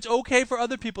assume it's okay for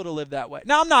other people to live that way?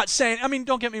 Now, I'm not saying,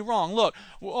 don't get me wrong. Look,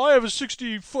 well, I have a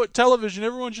 60-foot television.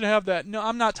 Everyone should have that. No,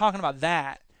 I'm not talking about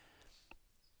that.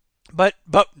 But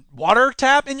water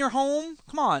tap in your home?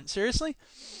 Come on, seriously?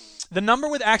 The number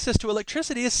with access to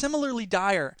electricity is similarly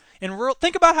dire. In rural,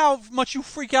 think about how much you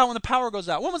freak out when the power goes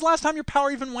out. When was the last time your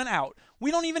power even went out? We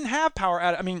don't even have power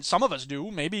out. Some of us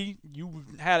do. Maybe you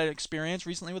had an experience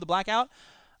recently with a blackout.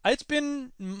 It's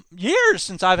been years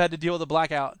since I've had to deal with a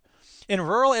blackout. In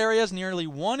rural areas, nearly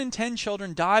 1 in 10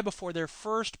 children die before their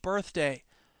first birthday.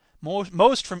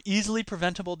 Most from easily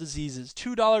preventable diseases.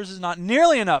 $2 is not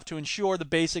nearly enough to ensure the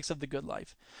basics of the good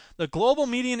life. The global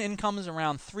median income is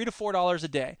around $3 to $4 a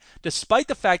day. Despite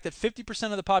the fact that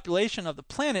 50% of the population of the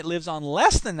planet lives on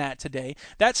less than that today,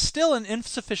 that's still an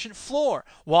insufficient floor.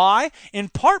 Why? In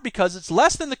part because it's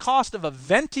less than the cost of a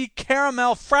venti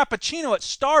caramel frappuccino at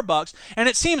Starbucks, and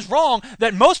it seems wrong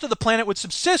that most of the planet would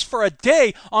subsist for a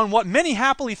day on what many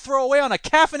happily throw away on a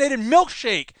caffeinated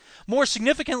milkshake. More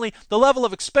significantly, the level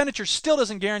of expenditure still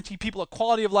doesn't guarantee people a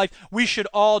quality of life we should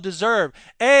all deserve.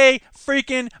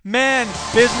 Freaking men.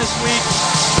 Business Week.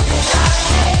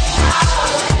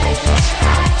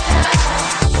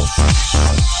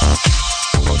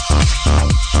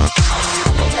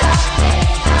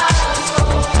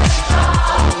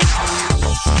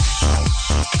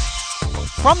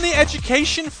 From the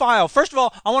education file. First of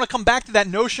all, I want to come back to that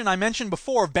notion I mentioned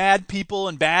before of bad people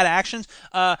and bad actions,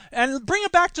 and bring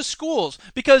it back to schools.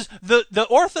 Because the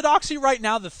orthodoxy right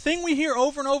now, the thing we hear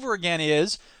over and over again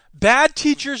is bad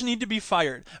teachers need to be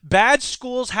fired. Bad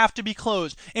schools have to be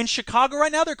closed. In Chicago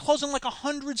right now, they're closing like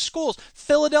 100 schools.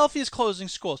 Philadelphia is closing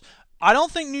schools. I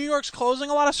don't think New York's closing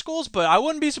a lot of schools, but I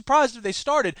wouldn't be surprised if they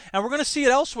started, and we're going to see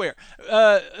it elsewhere.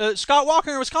 Scott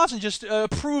Walker in Wisconsin just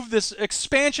approved this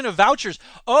expansion of vouchers.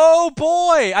 Oh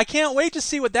boy, I can't wait to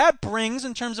see what that brings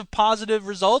in terms of positive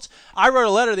results. I wrote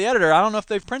a letter to the editor. I don't know if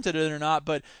they've printed it or not,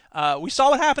 but we saw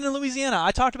what happened in Louisiana.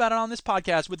 I talked about it on this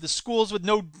podcast with the schools with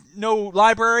no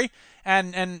library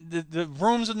and the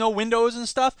rooms with no windows and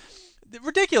stuff.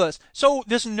 Ridiculous. So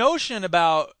this notion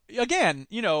about, again,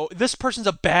 this person's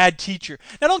a bad teacher.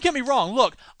 Now, don't get me wrong.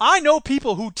 Look, I know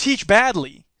people who teach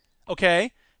badly,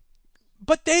 okay?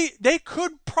 But they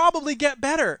could probably get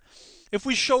better if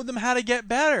we showed them how to get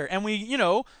better. And we,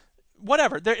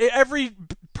 whatever. Every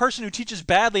person who teaches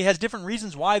badly has different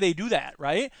reasons why they do that,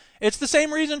 right? It's the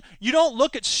same reason you don't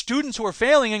look at students who are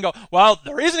failing and go, well,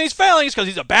 the reason he's failing is because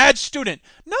he's a bad student.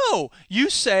 No, you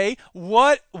say,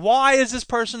 why is this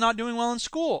person not doing well in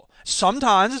school?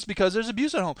 Sometimes it's because there's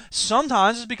abuse at home.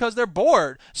 Sometimes it's because they're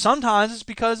bored. Sometimes it's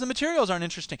because the materials aren't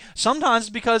interesting. Sometimes it's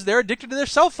because they're addicted to their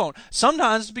cell phone.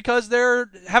 Sometimes it's because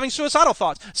they're having suicidal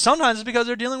thoughts. Sometimes it's because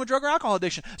they're dealing with drug or alcohol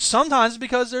addiction. Sometimes it's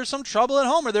because there's some trouble at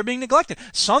home or they're being neglected.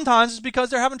 Sometimes it's because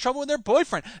they're having trouble with their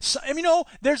boyfriend.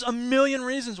 There's a million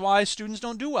reasons why why students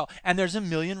don't do well. And there's a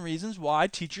million reasons why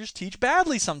teachers teach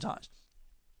badly sometimes.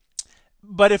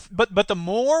 But the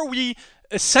more we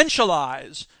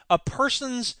essentialize a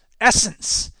person's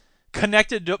essence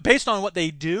connected to, based on what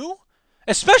they do,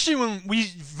 especially when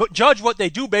we judge what they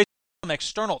do based on an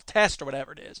external test or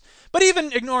whatever it is. But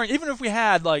even if we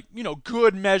had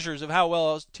good measures of how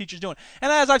well a teacher's doing.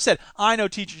 And as I've said, I know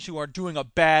teachers who are doing a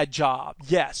bad job.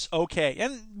 Yes, okay.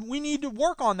 And we need to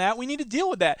work on that. We need to deal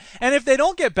with that. And if they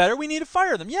don't get better, we need to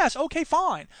fire them. Yes, okay,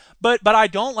 fine. But I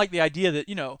don't like the idea that,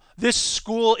 this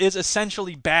school is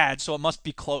essentially bad, so it must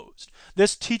be closed.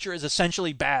 This teacher is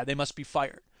essentially bad, they must be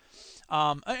fired.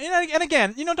 And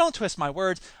again, don't twist my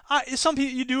words. Some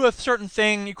people, you do a certain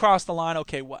thing, you cross the line,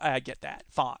 okay, well, I get that,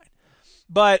 fine.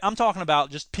 But I'm talking about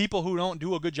just people who don't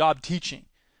do a good job teaching.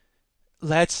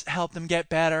 Let's help them get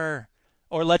better.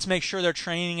 Or let's make sure their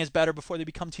training is better before they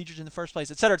become teachers in the first place,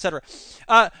 et cetera, et cetera.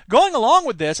 Going along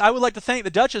with this, I would like to thank the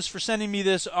Duchess for sending me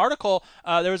this article.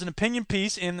 There was an opinion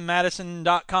piece in the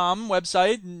Madison.com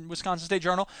website, Wisconsin State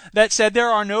Journal, that said there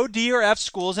are no D or F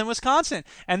schools in Wisconsin.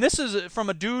 And this is from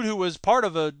a dude who was part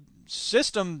of a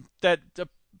system that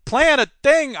plan a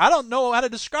thing. I don't know how to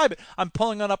describe it. I'm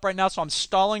pulling it up right now, so I'm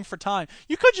stalling for time.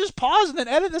 You could just pause and then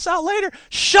edit this out later.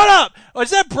 Shut up! Oh, is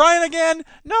that Brian again?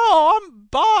 No, I'm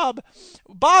Bob.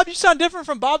 Bob, you sound different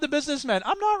from Bob the Businessman.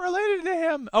 I'm not related to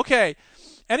him. Okay.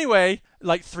 Anyway,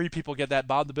 like 3 people get that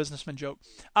Bob the Businessman joke.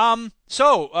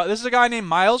 This is a guy named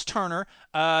Miles Turner.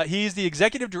 He's the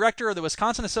executive director of the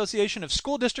Wisconsin Association of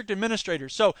School District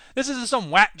Administrators. So this isn't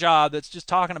some whack job that's just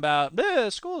talking about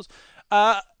schools.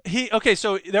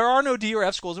 So there are no D or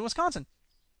F schools in Wisconsin.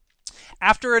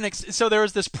 So there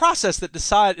was this process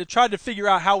that tried to figure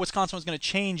out how Wisconsin was going to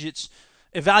change its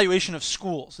evaluation of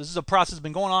schools. This is a process that's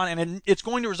been going on, and it's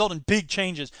going to result in big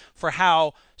changes for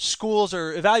how schools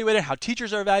are evaluated, how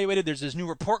teachers are evaluated. There's this new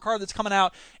report card that's coming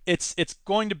out. It's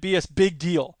going to be a big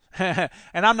deal. And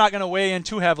I'm not going to weigh in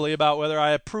too heavily about whether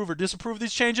I approve or disapprove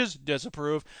these changes.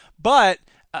 Disapprove. But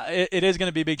it is going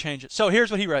to be big changes. So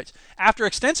here's what he writes. After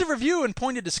extensive review and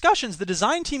pointed discussions, the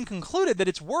design team concluded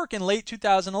its work in late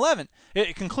 2011.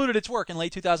 It concluded its work in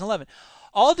late 2011.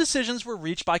 All decisions were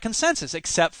reached by consensus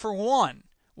except for one,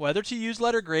 whether to use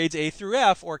letter grades A through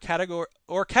F or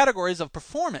categories of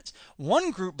performance.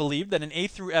 One group believed that an A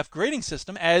through F grading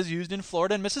system, as used in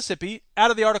Florida and Mississippi,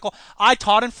 out of the article, I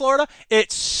taught in Florida,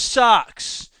 it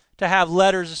sucks to have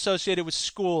letters associated with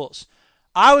schools.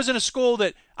 I was in a school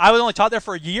that I was only taught there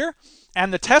for a year,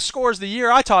 and the test scores the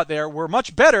year I taught there were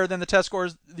much better than the test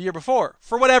scores the year before.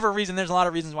 For whatever reason, there's a lot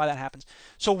of reasons why that happens.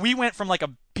 So we went from like a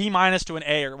B- to an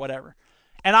A or whatever.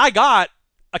 And I got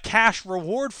a cash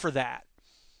reward for that.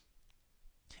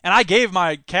 And I gave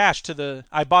my cash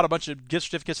I bought a bunch of gift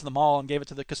certificates to the mall and gave it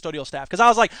to the custodial staff. Because I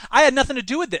was like, I had nothing to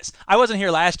do with this. I wasn't here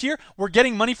last year. We're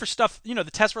getting money for stuff, the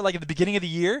tests were like at the beginning of the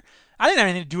year. I didn't have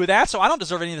anything to do with that, so I don't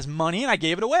deserve any of this money, and I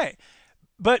gave it away.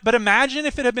 But imagine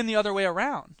if it had been the other way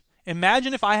around.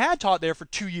 Imagine if I had taught there for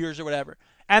 2 years or whatever,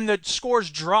 and the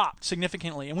scores dropped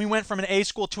significantly, and we went from an A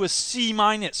school to a C-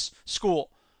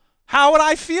 school. How would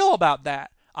I feel about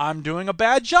that? I'm doing a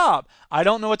bad job. I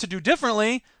don't know what to do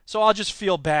differently, so I'll just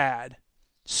feel bad.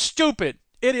 Stupid.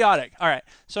 Idiotic. All right.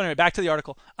 So anyway, back to the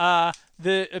article.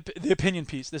 The opinion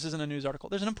piece. This isn't a news article.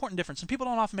 There's an important difference, and people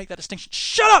don't often make that distinction.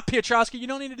 Shut up, Piotrowski. You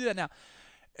don't need to do that now.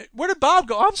 Where did Bob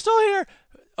go? I'm still here.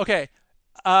 Okay.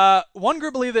 One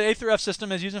group believed the A through F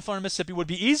system as used in Florida and Mississippi would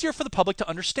be easier for the public to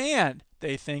understand.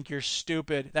 They think you're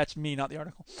stupid. That's me, not the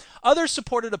article. Others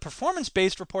supported a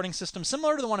performance-based reporting system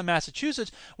similar to the one in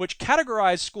Massachusetts, which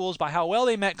categorized schools by how well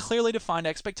they met clearly defined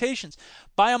expectations.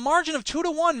 By a margin of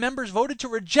 2-1, members voted to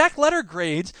reject letter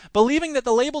grades, believing that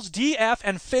the labels D, F,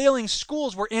 and failing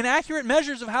schools were inaccurate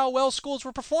measures of how well schools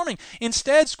were performing.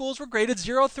 Instead, schools were graded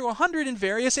 0 through 100 in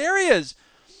various areas.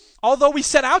 Although we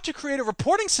set out to create a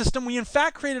reporting system, we in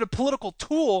fact created a political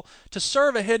tool to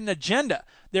serve a hidden agenda.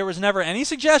 There was never any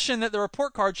suggestion that the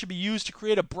report card should be used to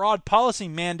create a broad policy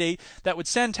mandate that would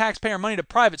send taxpayer money to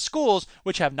private schools,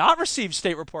 which have not received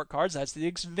state report cards. That's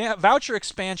the voucher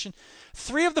expansion.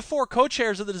 3 of the 4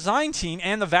 co-chairs of the design team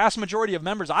and the vast majority of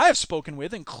members I have spoken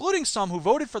with, including some who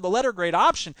voted for the letter grade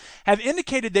option, have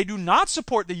indicated they do not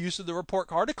support the use of the report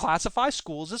card to classify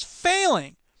schools as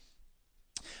failing.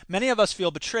 Many of us feel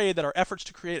betrayed that our efforts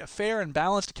to create a fair and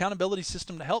balanced accountability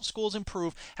system to help schools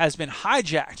improve has been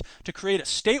hijacked to create a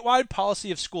statewide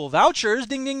policy of school vouchers,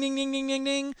 ding, ding, ding, ding, ding, ding,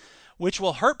 ding, which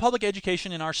will hurt public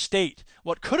education in our state.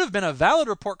 What could have been a valid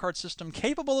report card system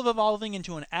capable of evolving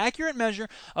into an accurate measure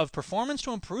of performance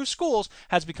to improve schools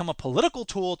has become a political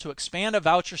tool to expand a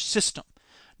voucher system.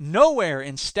 Nowhere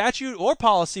in statute or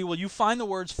policy will you find the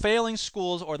words failing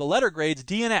schools or the letter grades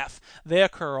D and F. They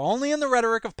occur only in the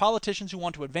rhetoric of politicians who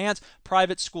want to advance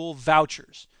private school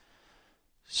vouchers.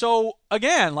 So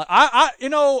again, like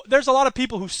there's a lot of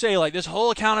people who say like this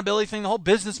whole accountability thing, the whole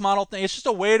business model thing, it's just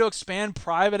a way to expand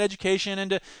private education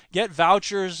and to get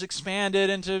vouchers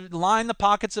expanded and to line the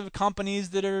pockets of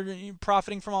companies that are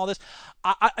profiting from all this.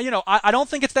 I don't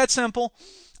think it's that simple.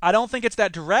 I don't think it's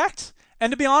that direct. And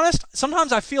to be honest,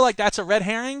 sometimes I feel like that's a red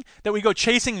herring, that we go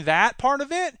chasing that part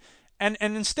of it. And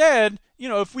instead,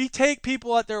 if we take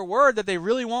people at their word that they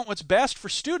really want what's best for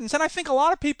students, and I think a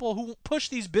lot of people who push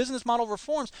these business model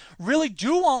reforms really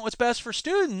do want what's best for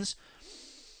students,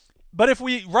 but if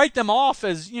we write them off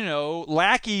as,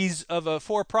 lackeys of a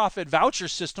for-profit voucher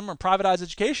system or privatized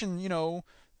education,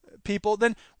 people,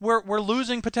 then we're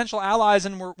losing potential allies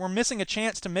and we're missing a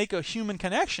chance to make a human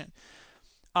connection.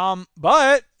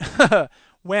 But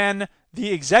when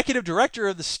the executive director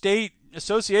of the State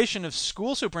Association of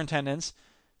School Superintendents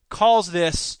calls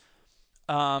this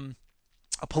a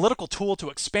political tool to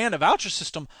expand a voucher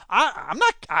system,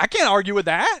 I can't argue with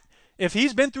that. If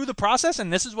he's been through the process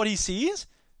and this is what he sees,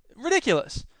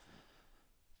 ridiculous.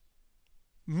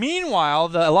 Meanwhile,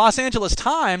 the Los Angeles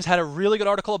Times had a really good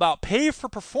article about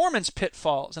pay-for-performance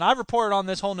pitfalls. And I've reported on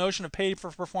this whole notion of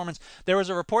pay-for-performance. There was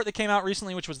a report that came out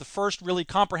recently, which was the first really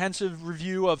comprehensive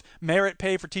review of merit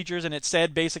pay for teachers, and it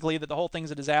said basically that the whole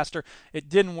thing's a disaster. It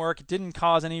didn't work. It didn't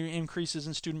cause any increases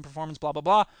in student performance, blah, blah,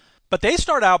 blah. But they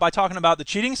start out by talking about the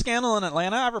cheating scandal in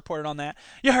Atlanta. I've reported on that.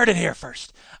 You heard it here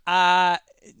first.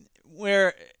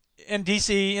 Where in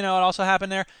D.C., it also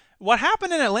happened there. What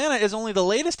happened in Atlanta is only the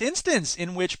latest instance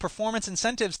in which performance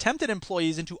incentives tempted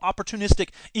employees into opportunistic,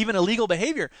 even illegal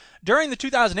behavior. During the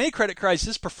 2008 credit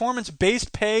crisis,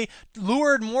 performance-based pay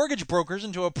lured mortgage brokers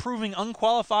into approving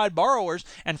unqualified borrowers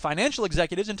and financial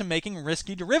executives into making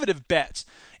risky derivative bets.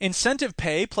 Incentive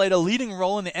pay played a leading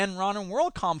role in the Enron and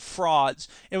WorldCom frauds.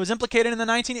 It was implicated in the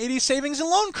 1980s savings and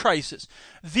loan crisis.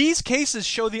 These cases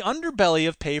show the underbelly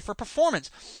of pay for performance.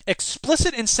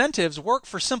 Explicit incentives work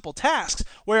for simple tasks,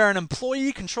 where an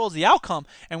employee controls the outcome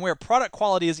and where product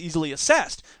quality is easily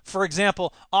assessed. For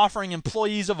example, offering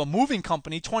employees of a moving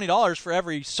company $20 for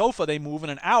every sofa they move in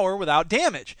an hour without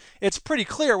damage. It's pretty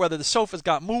clear whether the sofas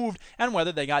got moved and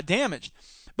whether they got damaged.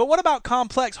 But what about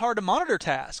complex, hard-to-monitor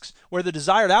tasks, where the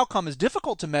desired outcome is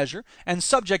difficult to measure and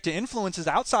subject to influences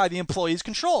outside the employee's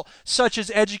control, such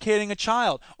as educating a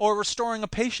child or restoring a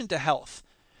patient to health?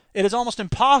 It is almost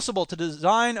impossible to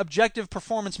design objective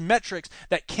performance metrics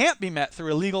that can't be met through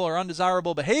illegal or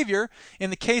undesirable behavior. In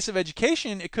the case of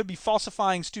education, it could be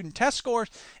falsifying student test scores.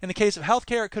 In the case of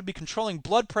healthcare, it could be controlling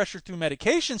blood pressure through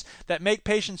medications that make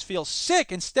patients feel sick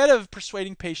instead of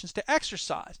persuading patients to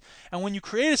exercise. And when you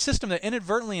create a system that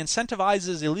inadvertently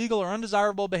incentivizes illegal or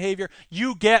undesirable behavior,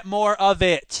 you get more of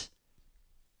it.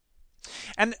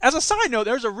 And as a side note,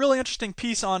 there's a really interesting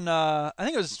piece on, I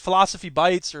think it was Philosophy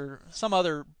Bites or some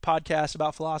other podcast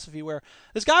about philosophy, where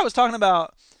this guy was talking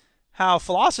about how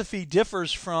philosophy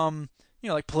differs from,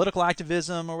 like political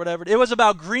activism or whatever. It was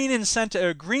about green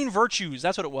virtues.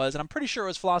 That's what it was. And I'm pretty sure it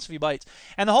was Philosophy Bites.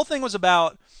 And the whole thing was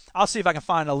about, I'll see if I can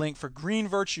find a link for green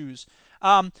virtues.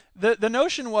 The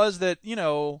notion was that,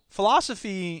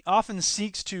 philosophy often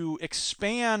seeks to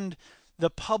expand the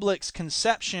public's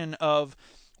conception of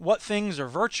what things are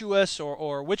virtuous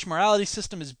or which morality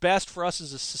system is best for us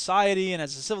as a society and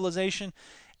as a civilization.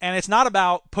 And it's not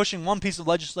about pushing one piece of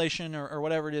legislation or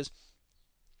whatever it is.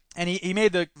 And he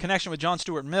made the connection with John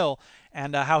Stuart Mill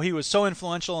and how he was so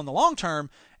influential in the long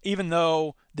term, even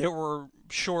though there were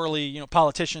surely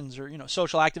politicians or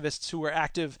social activists who were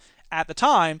active at the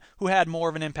time who had more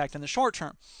of an impact in the short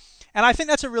term. And I think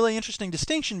that's a really interesting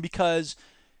distinction, because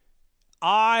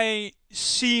I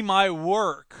see my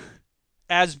work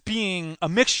as being a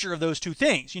mixture of those two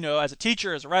things, as a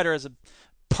teacher, as a writer, as a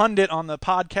pundit on the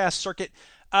podcast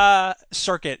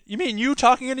circuit. You mean you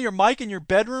talking into your mic in your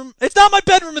bedroom? It's not my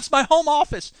bedroom, it's my home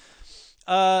office.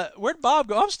 Where'd Bob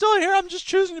go? I'm still here, I'm just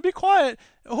choosing to be quiet.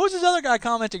 Who's this other guy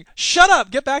commenting? Shut up,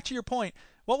 get back to your point.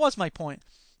 What was my point?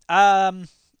 I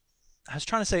was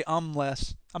trying to say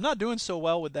less. I'm not doing so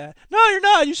well with that. No, you're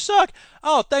not, you suck.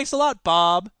 Oh, thanks a lot,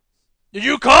 Bob. Did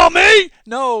you call me?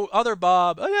 No, other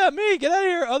Bob. Oh, yeah, me. Get out of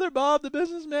here. Other Bob, the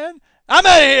businessman. I'm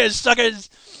out of here, suckers.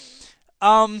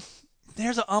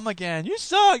 There's a again. You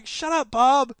suck. Shut up,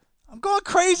 Bob. I'm going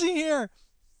crazy here.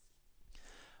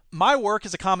 My work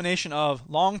is a combination of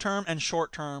long-term and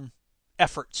short-term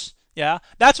efforts. Yeah?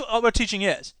 That's what teaching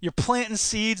is. You're planting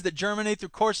seeds that germinate through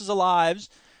courses of lives,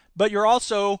 but you're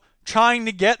also trying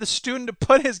to get the student to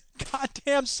put his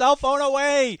goddamn cell phone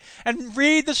away and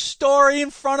read the story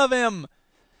in front of him.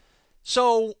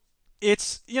 So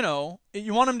it's, you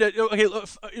want them to, okay,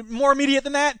 more immediate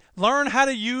than that, learn how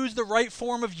to use the right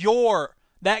form of your.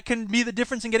 That can be the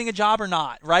difference in getting a job or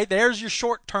not, right? There's your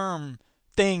short-term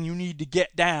thing you need to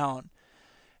get down.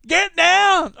 Get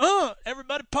down!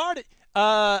 Everybody party.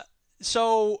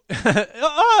 So,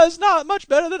 it's not much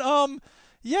better than,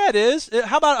 yeah, it is.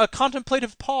 How about a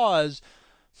contemplative pause?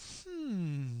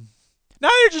 Now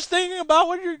you're just thinking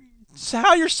about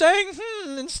how you're saying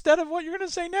instead of what you're going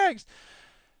to say next.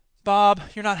 Bob,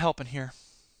 you're not helping here.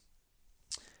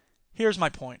 Here's my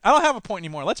point. I don't have a point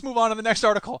anymore. Let's move on to the next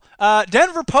article.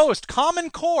 Denver Post,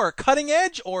 Common Core, cutting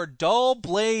edge or dull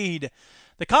blade?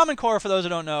 The Common Core, for those who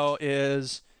don't know,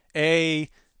 is a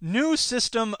new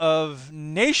system of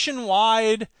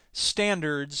nationwide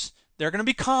standards. They're going to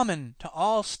be common to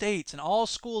all states and all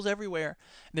schools everywhere.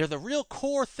 They're the real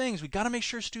core things we got to make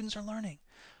sure students are learning.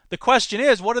 The question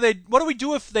is, what do we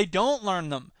do if they don't learn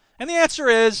them? And the answer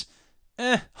is,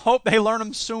 hope they learn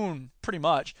them soon, pretty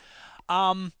much.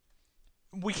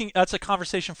 That's a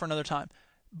conversation for another time.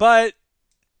 But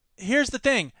here's the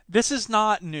thing. This is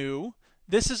not new.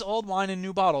 This is old wine in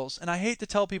new bottles. And I hate to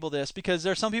tell people this because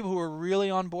there are some people who are really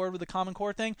on board with the Common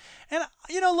Core thing. And,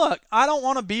 look, I don't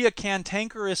want to be a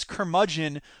cantankerous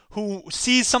curmudgeon who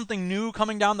sees something new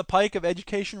coming down the pike of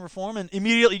education reform and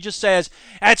immediately just says,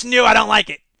 that's new, I don't like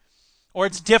it. Or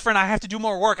it's different, I have to do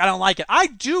more work, I don't like it. I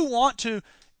do want to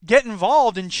get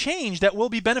involved in change that will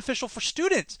be beneficial for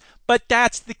students. But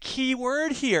that's the key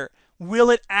word here. Will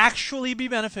it actually be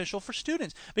beneficial for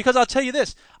students? Because I'll tell you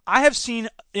this, I have seen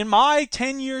in my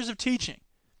 10 years of teaching,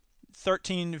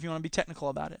 13 if you want to be technical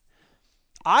about it,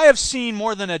 I have seen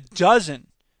more than a dozen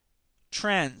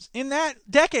trends. In that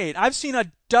decade, I've seen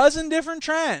a dozen different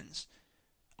trends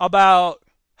about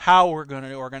how we're going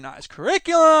to organize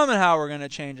curriculum and how we're going to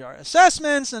change our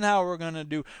assessments and how we're going to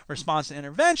do response to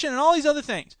intervention and all these other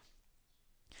things.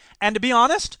 And to be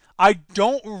honest, I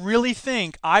don't really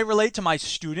think I relate to my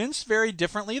students very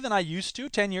differently than I used to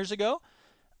 10 years ago.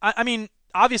 I mean,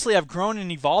 obviously I've grown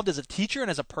and evolved as a teacher and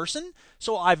as a person,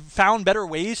 so I've found better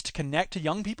ways to connect to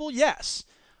young people, yes.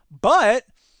 But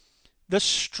the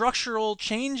structural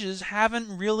changes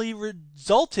haven't really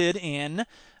resulted in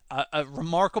a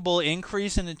remarkable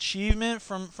increase in achievement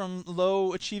from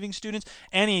low-achieving students,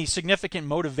 any significant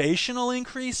motivational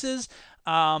increases.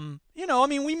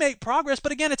 We make progress,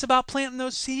 but again, it's about planting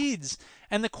those seeds.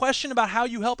 And the question about how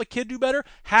you help a kid do better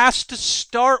has to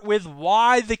start with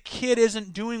why the kid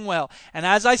isn't doing well. And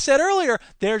as I said earlier,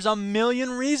 there's a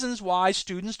million reasons why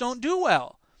students don't do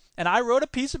well. And I wrote a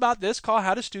piece about this called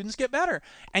How Do Students Get Better?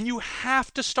 And you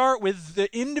have to start with the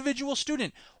individual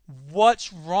student.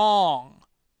 What's wrong?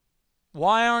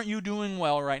 Why aren't you doing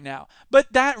well right now?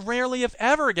 But that rarely, if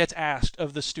ever, gets asked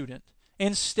of the student.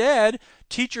 Instead,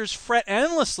 teachers fret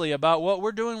endlessly about what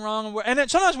we're doing wrong.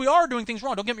 And sometimes we are doing things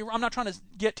wrong. Don't get me wrong. I'm not trying to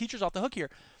get teachers off the hook here.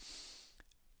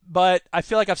 But I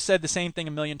feel like I've said the same thing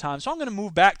a million times. So I'm going to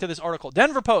move back to this article.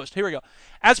 Denver Post. Here we go.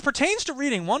 As pertains to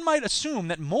reading, one might assume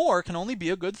that more can only be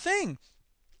a good thing.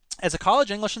 As a college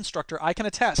English instructor, I can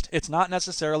attest it's not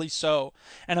necessarily so.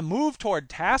 And a move toward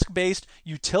task-based,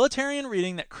 utilitarian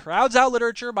reading that crowds out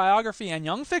literature, biography, and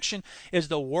young fiction is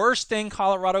the worst thing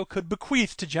Colorado could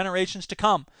bequeath to generations to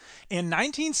come. In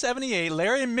 1978,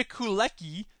 Larry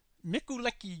Mikulecki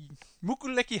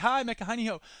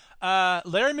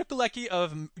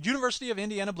of University of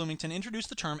Indiana Bloomington introduced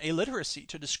the term illiteracy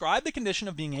to describe the condition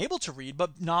of being able to read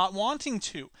but not wanting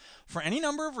to. For any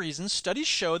number of reasons, studies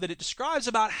show that it describes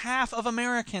about half of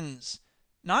Americans.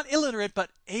 Not illiterate, but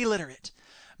illiterate.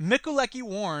 Mikulecki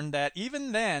warned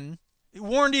even then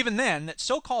that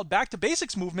so-called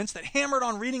back-to-basics movements that hammered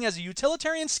on reading as a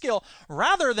utilitarian skill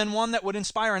rather than one that would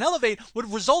inspire and elevate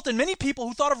would result in many people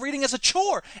who thought of reading as a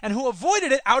chore and who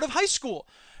avoided it out of high school.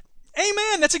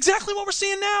 Amen. That's exactly what we're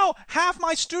seeing now. Half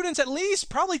my students, at least,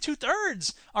 probably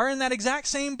 2/3, are in that exact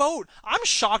same boat. I'm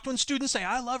shocked when students say,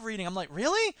 I love reading. I'm like,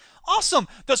 really? Awesome.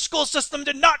 The school system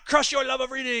did not crush your love of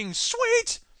reading.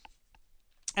 Sweet.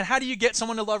 And how do you get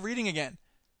someone to love reading again?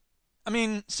 I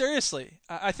mean, seriously,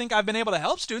 I think I've been able to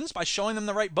help students by showing them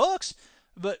the right books.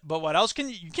 But what else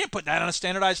you can't put that on a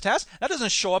standardized test. That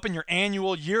doesn't show up in your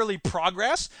annual, yearly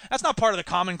progress. That's not part of the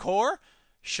Common Core.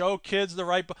 Show kids the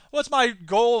right book. What's my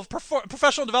goal,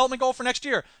 professional development goal for next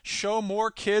year? Show more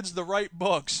kids the right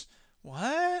books.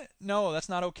 What? No, that's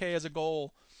not okay as a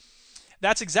goal.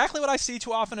 That's exactly what I see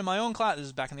too often in my own class. This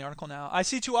is back in the article now. I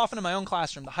see too often in my own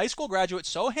classroom. The high school graduate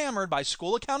so hammered by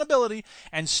school accountability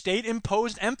and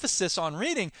state-imposed emphasis on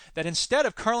reading that instead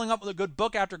of curling up with a good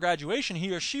book after graduation,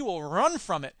 he or she will run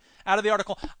from it. Out of the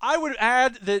article, I would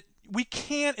add that we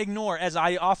can't ignore, as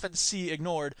I often see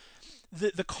ignored,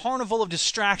 the carnival of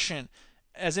distraction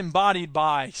as embodied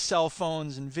by cell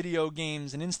phones and video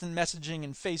games and instant messaging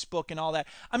and Facebook and all that.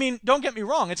 I mean, don't get me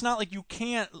wrong. It's not like you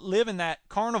can't live in that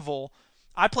carnival.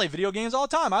 I play video games all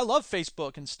the time. I love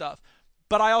Facebook and stuff.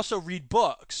 But I also read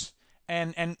books.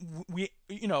 And we,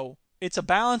 it's a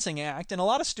balancing act. And a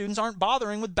lot of students aren't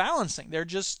bothering with balancing. They're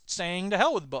just saying to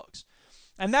hell with books.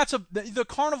 And the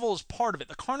carnival is part of it.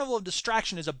 The carnival of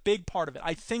distraction is a big part of it.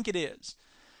 I think it is.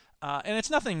 And it's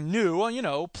nothing new.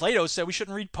 Well, Plato said we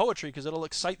shouldn't read poetry because it'll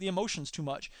excite the emotions too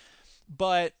much.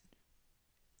 But,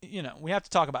 we have to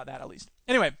talk about that at least.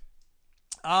 Anyway,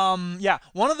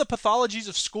 one of the pathologies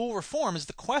of school reform is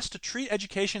the quest to treat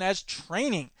education as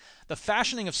training, the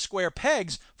fashioning of square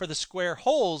pegs for the square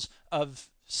holes of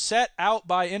set out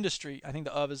by industry. I think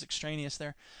the of is extraneous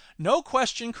there. No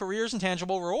question, careers and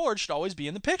tangible rewards should always be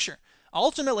in the picture.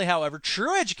 Ultimately, however,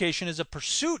 true education is a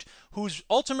pursuit whose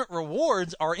ultimate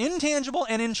rewards are intangible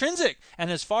and intrinsic, and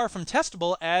as far from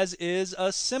testable as is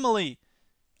a simile.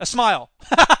 A smile.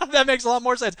 That makes a lot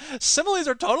more sense. Similes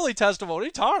are totally testable. What are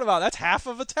you talking about? That's half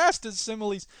of a test is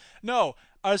similes. No,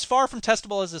 as far from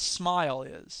testable as a smile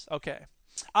is. Okay.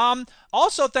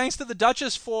 Also, thanks to the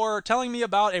Duchess for telling me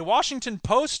about a Washington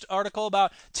Post article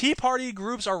about Tea Party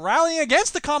groups are rallying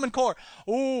against the Common Core.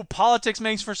 Ooh, politics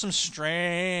makes for some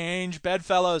strange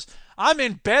bedfellows. I'm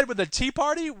in bed with the Tea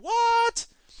Party? What?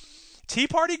 Tea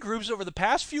Party groups over the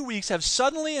past few weeks have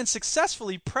suddenly and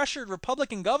successfully pressured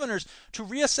Republican governors to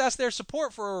reassess their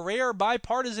support for a rare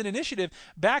bipartisan initiative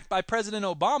backed by President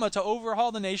Obama to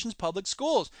overhaul the nation's public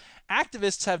schools.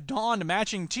 Activists have donned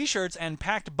matching T-shirts and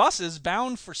packed buses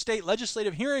bound for state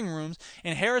legislative hearing rooms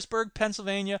in Harrisburg,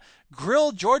 Pennsylvania,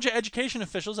 grilled Georgia education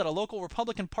officials at a local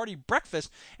Republican Party breakfast,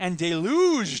 and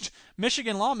deluged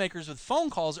Michigan lawmakers with phone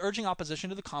calls urging opposition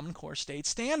to the Common Core state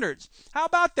standards. How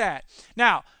about that?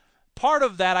 Now, part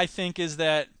of that, I think, is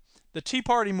that the Tea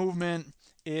Party movement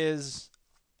is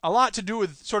a lot to do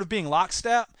with sort of being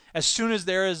lockstep. As soon as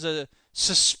there is a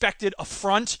suspected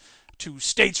affront to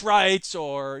states' rights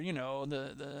or,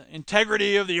 the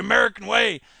integrity of the American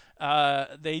way,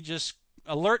 they just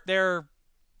alert their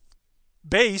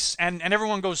base and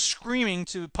everyone goes screaming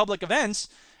to public events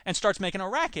and starts making a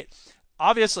racket.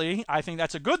 Obviously, I think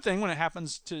that's a good thing when it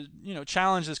happens to,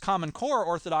 challenge this Common Core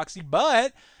orthodoxy,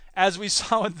 but as we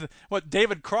saw with what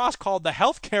David Cross called the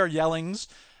healthcare yellings,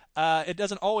 it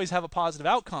doesn't always have a positive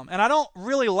outcome. And I don't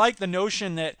really like the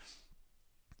notion that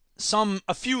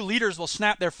a few leaders will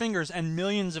snap their fingers and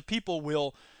millions of people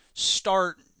will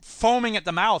start foaming at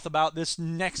the mouth about this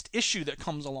next issue that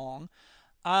comes along.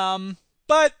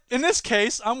 But in this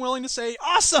case, I'm willing to say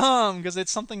awesome, because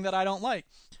it's something that I don't like.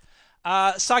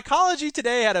 Psychology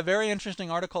Today had a very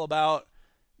interesting article about,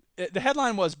 the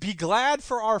headline was, "Be glad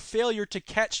for our failure to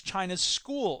catch China's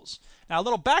schools." Now, a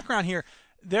little background here.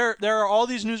 There are all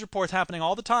these news reports happening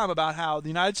all the time about how the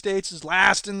United States is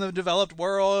last in the developed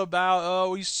world,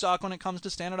 about, we suck when it comes to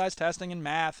standardized testing and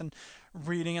math and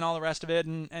reading and all the rest of it,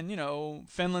 and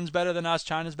Finland's better than us,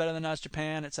 China's better than us,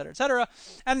 Japan, et cetera, et cetera.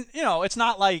 And, it's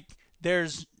not like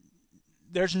there's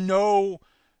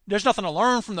nothing to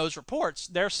learn from those reports.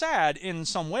 They're sad in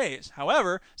some ways.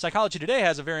 However, Psychology Today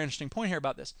has a very interesting point here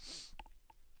about this.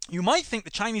 You might think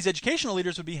the Chinese educational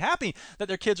leaders would be happy that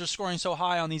their kids are scoring so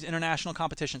high on these international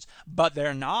competitions, but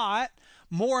they're not.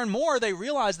 More and more, they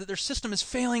realize that their system is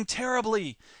failing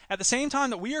terribly. At the same time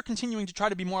that we are continuing to try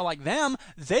to be more like them,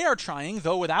 they are trying,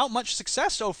 though without much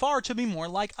success so far, to be more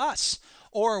like us.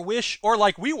 Or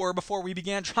like we were before we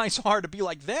began trying so hard to be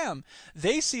like them.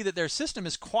 They see that their system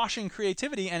is quashing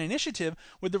creativity and initiative,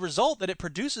 with the result that it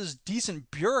produces decent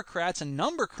bureaucrats and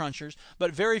number crunchers,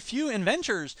 but very few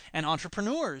inventors and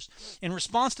entrepreneurs. In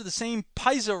response to the same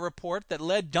PISA report that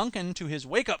led Duncan to his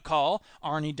wake-up call,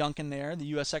 Arnie Duncan there, the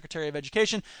U.S. Secretary of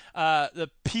Education, the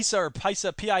PISA or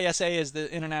PISA, P-I-S-A is the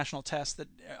international test that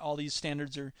all these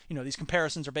standards are, these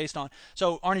comparisons are based on.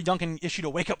 So Arnie Duncan issued a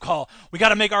wake-up call. We got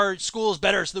to make our schools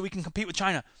better so that we can compete with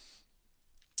China.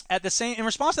 In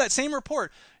response to that same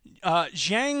report,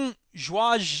 Zhang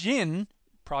Zhuajin,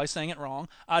 probably saying it wrong,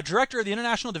 director of the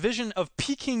International Division of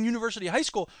Peking University High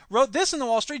School, wrote this in the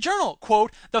Wall Street Journal,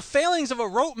 quote, "The failings of a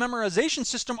rote memorization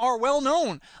system are well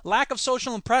known. Lack of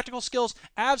social and practical skills,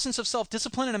 absence of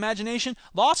self-discipline and imagination,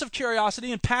 loss of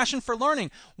curiosity and passion for learning.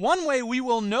 One way we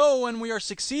will know when we are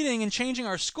succeeding in changing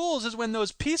our schools is when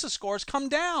those PISA scores come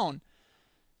down."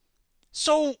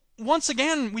 So, once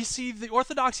again, we see the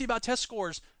orthodoxy about test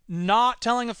scores not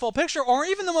telling a full picture, or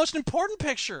even the most important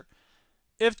picture.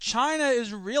 If China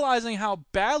is realizing how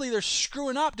badly they're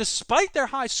screwing up despite their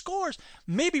high scores,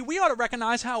 maybe we ought to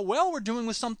recognize how well we're doing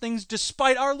with some things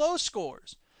despite our low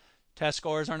scores. Test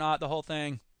scores are not the whole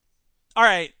thing. All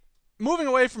right, moving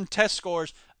away from test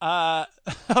scores, 2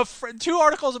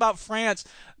 articles about France.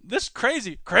 This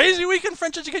crazy week in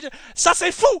French education. Ça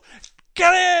c'est fou.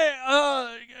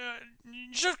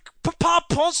 Je peux pas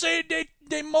penser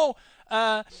des mots.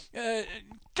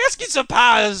 Qu'est-ce qui se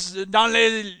passe dans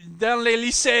les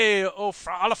lycées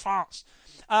à la France?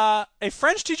 A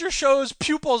French teacher shows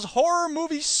pupils horror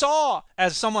movie Saw,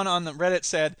 as someone on the Reddit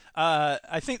said.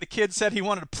 I think the kid said he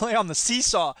wanted to play on the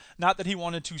seesaw, not that he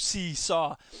wanted to see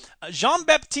Saw.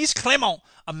 Jean-Baptiste Clément,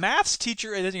 a maths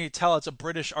teacher. It doesn't even tell it's a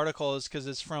British article because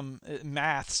it's from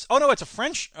maths. Oh, no, it's a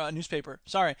French newspaper.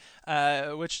 Sorry.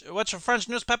 Which French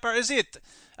newspaper is it?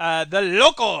 The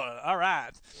Local. All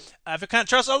right. If you can't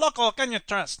trust a local, can you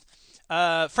trust?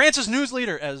 France's news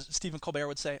leader, as Stephen Colbert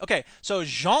would say. Okay, so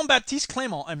Jean-Baptiste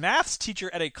Clément, a maths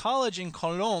teacher at a college in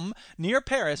Colombes, near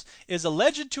Paris, is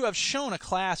alleged to have shown a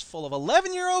class full of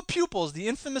 11-year-old pupils the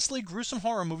infamously gruesome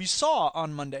horror movie Saw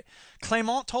on Monday.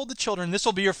 Clément told the children, "This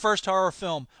will be your first horror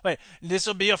film." Wait, "This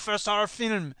will be your first horror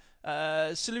film.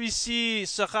 Celui-ci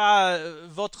sera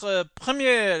votre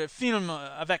premier film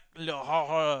avec le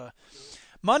horreur."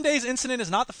 Monday's incident is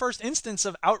not the first instance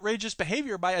of outrageous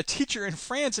behavior by a teacher in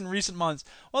France in recent months.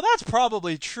 Well, that's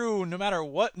probably true no matter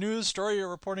what news story you're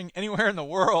reporting anywhere in the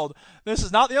world. This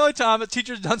is not the only time a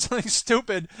teacher's done something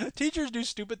stupid. Teachers do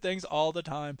stupid things all the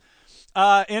time.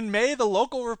 In May, the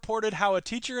Local reported how a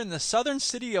teacher in the southern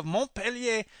city of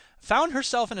Montpellier found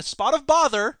herself in a spot of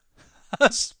bother.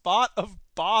 A spot of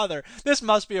bother. This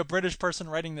must be a British person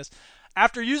writing this.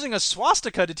 After using a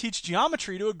swastika to teach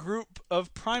geometry to a group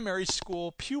of primary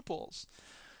school pupils.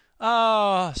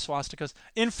 Swastikas.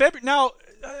 No,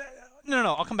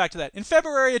 I'll come back to that. In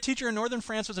February, a teacher in northern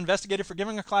France was investigated for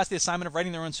giving a class the assignment of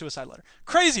writing their own suicide letter.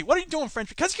 Crazy. What are you doing,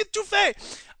 French? Qu'est-ce que tu fais?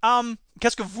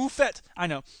 Qu'est-ce que vous faites? I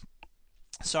know.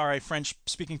 Sorry,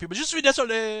 French-speaking people. Je suis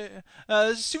désolé.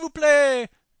 S'il vous plaît,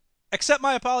 accept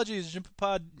my apologies. Je ne peux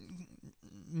pas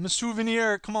me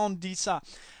souvenir comment on dit ça.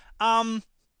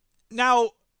 Now,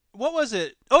 what was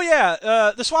it? Oh, yeah,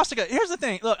 the swastika. Here's the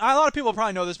thing. Look, a lot of people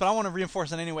probably know this, but I want to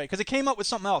reinforce it anyway, because it came up with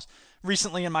something else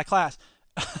recently in my class.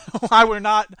 I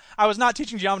was not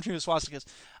teaching geometry with swastikas.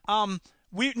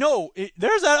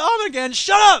 There's that oven again.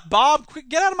 Shut up, Bob. Quick,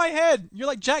 get out of my head. You're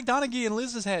like Jack Donaghy in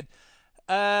Liz's head.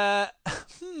 The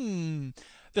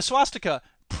swastika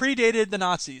predated the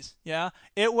Nazis. Yeah,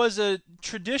 it was a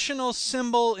traditional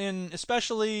symbol in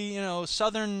especially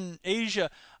southern Asia.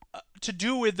 To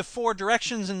do with the 4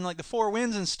 directions and like the 4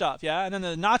 winds and stuff, yeah? And then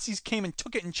the Nazis came and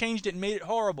took it and changed it and made it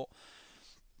horrible.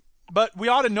 But we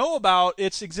ought to know about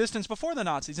its existence before the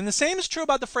Nazis. And the same is true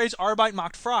about the phrase Arbeit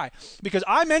macht frei, because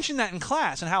I mentioned that in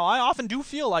class and how I often do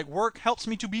feel like work helps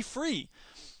me to be free.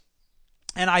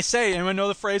 And I say, anyone know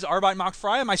the phrase Arbeit macht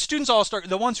frei? And my students all start,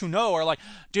 the ones who know are like,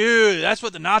 dude, that's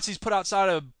what the Nazis put outside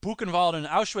of Buchenwald and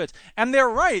Auschwitz. And they're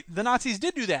right, the Nazis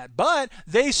did do that. But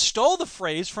they stole the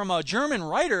phrase from a German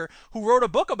writer who wrote a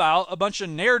book about a bunch of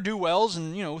ne'er-do-wells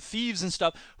and, thieves and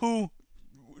stuff who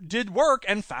did work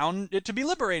and found it to be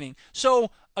liberating.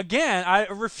 So, again, I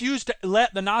refuse to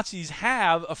let the Nazis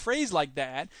have a phrase like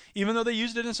that, even though they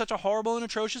used it in such a horrible and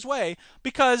atrocious way,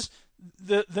 because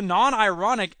the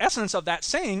non-ironic essence of that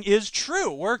saying is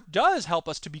true. Work does help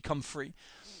us to become free.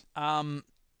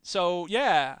 So,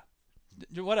 yeah,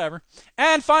 whatever.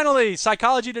 And finally,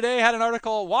 Psychology Today had an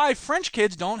article, Why French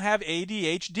Kids Don't Have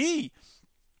ADHD.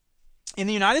 In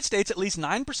the United States, at least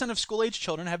 9% of school-age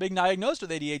children have been diagnosed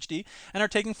with ADHD and are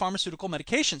taking pharmaceutical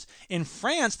medications. In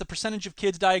France, the percentage of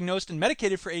kids diagnosed and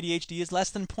medicated for ADHD is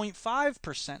less than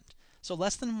 0.5%. So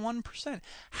less than 1%.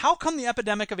 How come the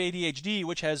epidemic of ADHD,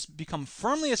 which has become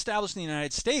firmly established in the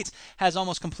United States, has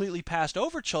almost completely passed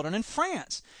over children in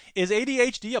France? Is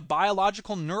ADHD a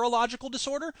biological neurological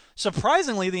disorder?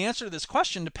 Surprisingly, the answer to this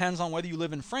question depends on whether you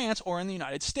live in France or in the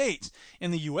United States.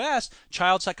 In the U.S.,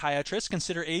 child psychiatrists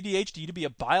consider ADHD to be a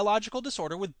biological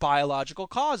disorder with biological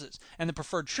causes, and the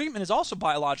preferred treatment is also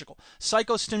biological,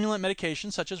 psychostimulant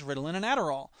medications such as Ritalin and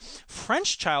Adderall.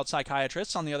 French child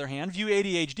psychiatrists, on the other hand, view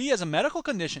ADHD as a medical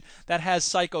condition that has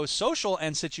psychosocial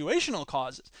and situational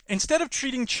causes. Instead of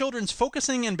treating children's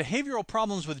focusing and behavioral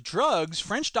problems with drugs,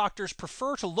 French doctors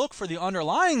prefer to look for the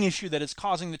underlying issue that is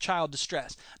causing the child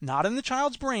distress, not in the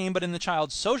child's brain, but in the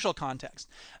child's social context.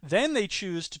 Then they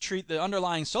choose to treat the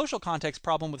underlying social context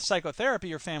problem with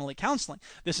psychotherapy or family counseling.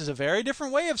 This is a very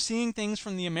different way of seeing things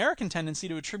from the American tendency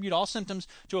to attribute all symptoms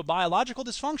to a biological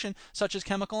dysfunction, such as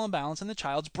chemical imbalance in the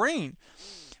child's brain.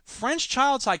 French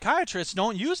child psychiatrists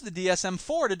don't use the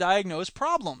DSM-4 to diagnose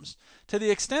problems. To the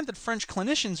extent that French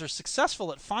clinicians are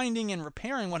successful at finding and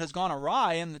repairing what has gone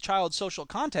awry in the child's social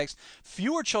context,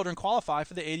 fewer children qualify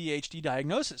for the ADHD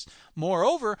diagnosis.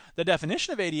 Moreover, the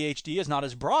definition of ADHD is not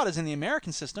as broad as in the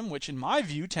American system, which in my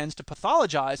view tends to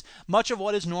pathologize much of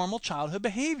what is normal childhood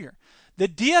behavior. The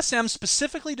DSM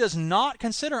specifically does not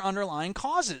consider underlying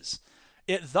causes.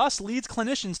 It thus leads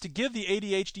clinicians to give the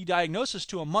ADHD diagnosis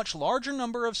to a much larger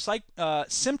number of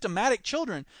symptomatic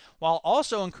children, while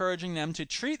also encouraging them to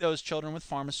treat those children with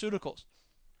pharmaceuticals.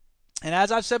 And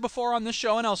as I've said before on this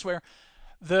show and elsewhere,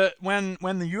 when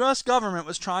the U.S. government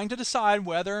was trying to decide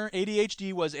whether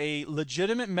ADHD was a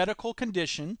legitimate medical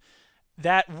condition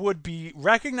that would be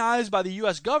recognized by the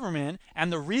U.S. government,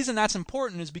 and the reason that's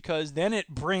important is because then it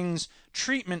brings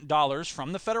treatment dollars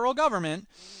from the federal government.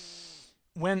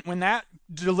 When that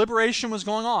deliberation was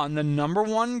going on, the number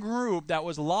one group that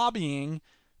was lobbying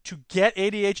to get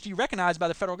ADHD recognized by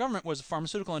the federal government was the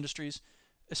pharmaceutical industries,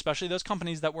 especially those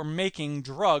companies that were making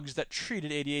drugs that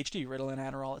treated ADHD, Ritalin,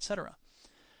 Adderall, etc.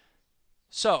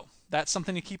 So that's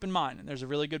something to keep in mind. And there's a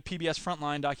really good PBS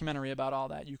Frontline documentary about all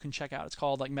that you can check out. It's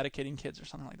called like Medicating Kids or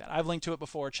something like that. I've linked to it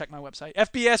before. Check my website,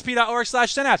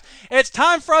 fbsp.org/synapse. It's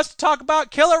time for us to talk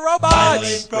about killer robots.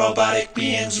 Violent robotic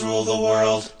beings rule the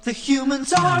world. The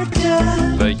humans are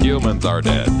dead. The humans are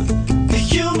dead. The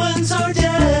humans are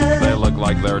dead. They look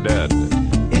like they're dead.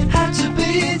 It had to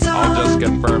be done. I'll just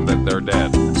confirm that they're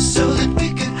dead. So that we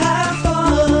could have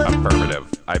fun.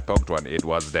 Affirmative. I poked one. It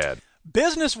was dead.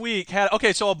 Business Week had,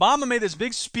 so Obama made this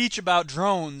big speech about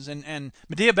drones, and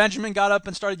Medea Benjamin got up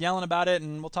and started yelling about it,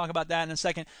 and we'll talk about that in a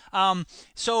second.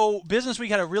 So Business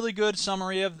Week had a really good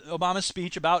summary of Obama's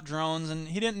speech about drones, and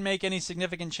he didn't make any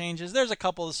significant changes. There's a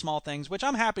couple of small things, which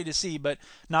I'm happy to see, but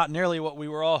not nearly what we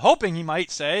were all hoping he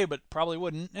might say, but probably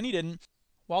wouldn't, and he didn't.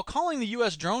 While calling the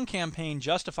U.S. drone campaign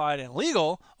justified and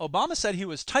legal, Obama said he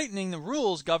was tightening the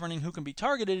rules governing who can be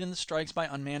targeted in the strikes by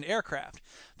unmanned aircraft.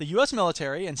 The U.S.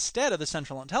 military, instead of the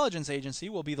Central Intelligence Agency,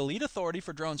 will be the lead authority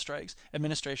for drone strikes,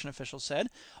 administration officials said.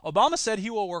 Obama said he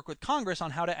will work with Congress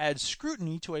on how to add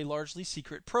scrutiny to a largely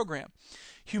secret program.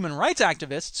 Human rights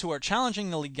activists who are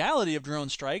challenging the legality of drone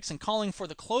strikes and calling for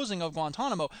the closing of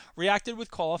Guantanamo reacted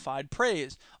with qualified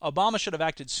praise. Obama should have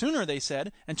acted sooner, they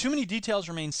said, and too many details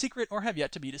remain secret or have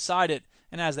yet to be decided.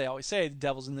 And as they always say, the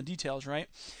devil's in the details, right?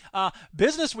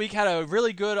 Business Week had a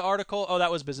really good article. Oh,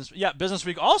 that was Business. Yeah, Business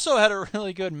Week also had a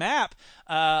really good map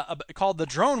called The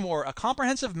Drone War, a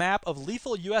comprehensive map of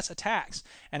lethal U.S. attacks.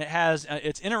 And it has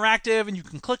it's interactive, and you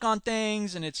can click on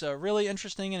things, and it's really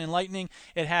interesting and enlightening.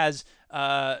 It has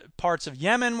parts of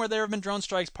Yemen where there have been drone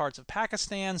strikes, parts of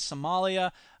Pakistan,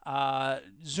 Somalia,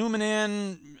 zooming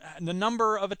in, the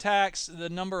number of attacks, the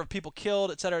number of people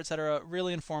killed, etc.,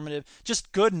 really informative.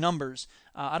 Just good numbers.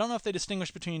 I don't know if they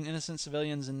distinguish between innocent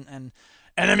civilians and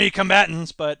enemy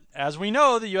combatants, but as we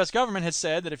know, the U.S. government has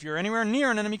said that if you're anywhere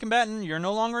near an enemy combatant, you're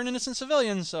no longer an innocent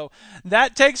civilian, so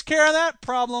that takes care of that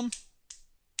problem.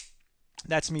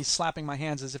 That's me slapping my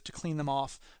hands as if to clean them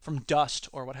off from dust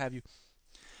or what have you.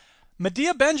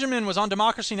 Medea Benjamin was on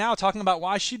Democracy Now! Talking about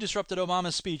why she disrupted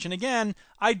Obama's speech. And again,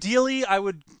 ideally, I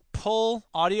would pull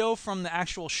audio from the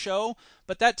actual show,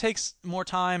 but that takes more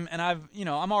time, and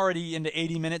I'm already into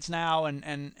 80 minutes now,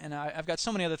 and I've got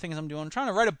so many other things I'm doing. I'm trying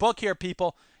to write a book here,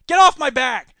 people. Get off my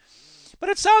back! But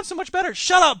it sounds so much better.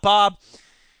 Shut up, Bob!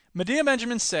 Medea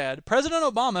Benjamin said, President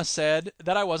Obama said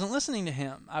that I wasn't listening to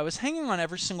him. I was hanging on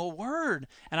every single word,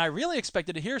 and I really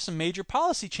expected to hear some major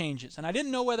policy changes, and I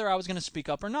didn't know whether I was going to speak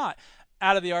up or not.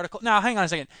 Out of the article. Now, hang on a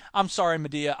second. I'm sorry,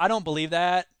 Medea. I don't believe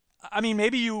that. I mean,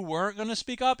 maybe you weren't going to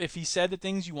speak up if he said the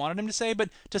things you wanted him to say, but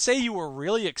to say you were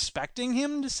really expecting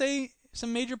him to say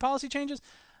some major policy changes,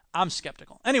 I'm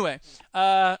skeptical. Anyway,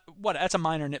 that's a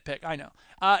minor nitpick, I know.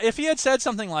 If he had said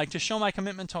something like, to show my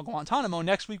commitment to Guantanamo,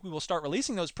 next week we will start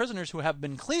releasing those prisoners who have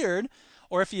been cleared,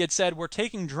 or if he had said, we're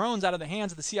taking drones out of the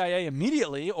hands of the CIA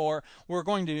immediately, or we're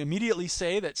going to immediately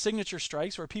say that signature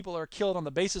strikes where people are killed on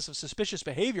the basis of suspicious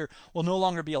behavior will no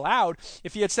longer be allowed,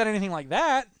 if he had said anything like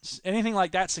that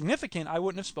significant, I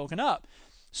wouldn't have spoken up.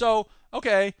 So,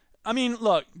 okay, I mean,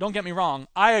 look, don't get me wrong.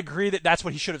 I agree that that's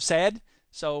what he should have said.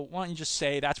 So why don't you just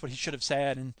say that's what he should have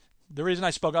said? And the reason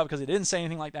I spoke up because he didn't say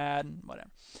anything like that and whatever.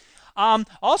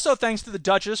 Also, thanks to the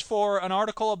Duchess for an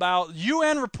article about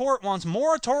UN report wants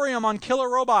moratorium on killer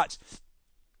robots.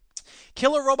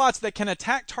 Killer robots that can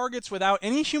attack targets without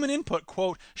any human input,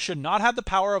 quote, should not have the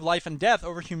power of life and death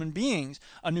over human beings,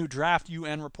 a new draft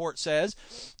UN report says.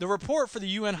 The report for the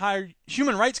UN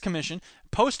Human Rights Commission,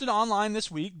 posted online this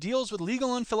week, deals with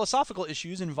legal and philosophical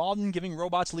issues involved in giving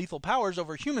robots lethal powers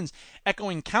over humans,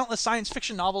 echoing countless science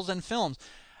fiction novels and films.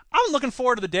 I'm looking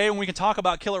forward to the day when we can talk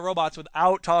about killer robots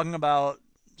without talking about,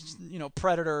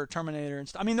 Predator, Terminator, and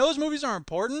stuff. I mean, those movies are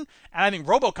important, and I think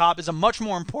RoboCop is a much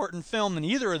more important film than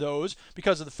either of those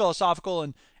because of the philosophical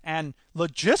and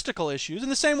logistical issues. In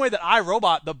the same way that I,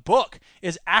 Robot, the book,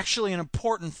 is actually an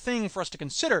important thing for us to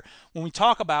consider when we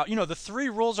talk about, the 3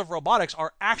 rules of robotics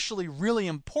are actually really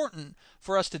important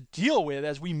for us to deal with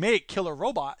as we make killer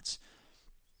robots.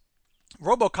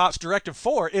 RoboCop's Directive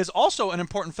 4 is also an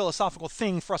important philosophical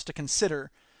thing for us to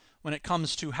consider when it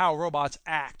comes to how robots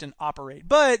act and operate.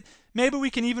 But maybe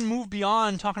we can even move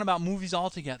beyond talking about movies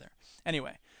altogether.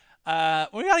 Anyway,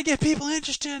 we got to get people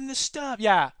interested in this stuff.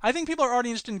 Yeah, I think people are already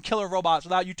interested in killer robots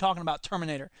without you talking about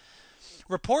Terminator.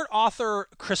 Report author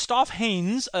Christoph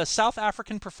Haynes, a South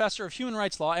African professor of human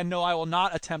rights law, and no, I will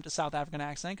not attempt a South African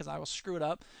accent because I will screw it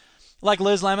up. Like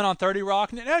Liz Lemon on 30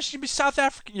 Rock. No, she'd be South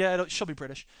African. Yeah, she'll be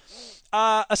British.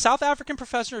 A South African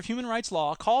professor of human rights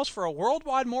law calls for a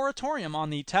worldwide moratorium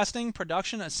on the testing,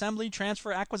 production, assembly,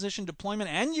 transfer, acquisition, deployment,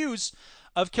 and use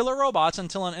of killer robots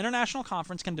until an international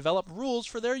conference can develop rules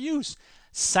for their use.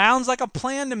 Sounds like a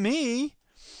plan to me.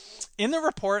 In the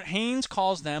report, Haynes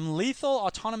calls them lethal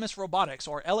autonomous robotics,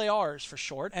 or LARs for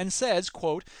short, and says,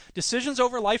 quote, decisions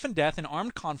over life and death in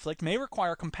armed conflict may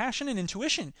require compassion and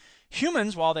intuition.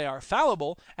 Humans, while they are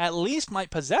fallible, at least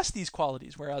might possess these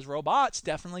qualities, whereas robots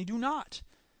definitely do not.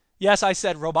 Yes, I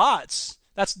said robots.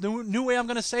 That's the new way I'm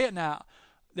going to say it now.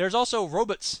 There's also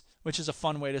robots, which is a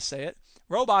fun way to say it.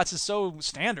 Robots is so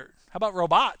standard. How about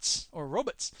robots or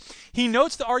robots? He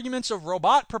notes the arguments of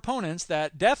robot proponents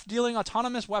that death-dealing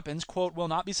autonomous weapons, quote, will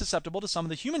not be susceptible to some of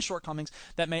the human shortcomings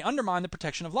that may undermine the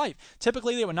protection of life.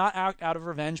 Typically, they would not act out of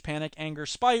revenge, panic, anger,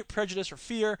 spite, prejudice, or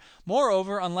fear.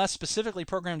 Moreover, unless specifically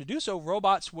programmed to do so,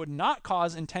 robots would not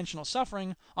cause intentional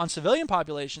suffering on civilian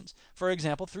populations, for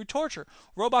example, through torture.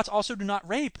 Robots also do not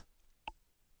rape.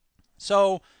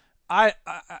 So,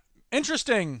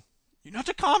 interesting. You don't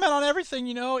have to comment on everything,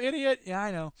 idiot. Yeah,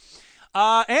 I know.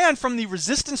 And from the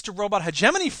Resistance to Robot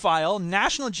Hegemony file,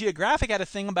 National Geographic had a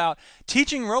thing about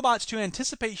teaching robots to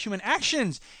anticipate human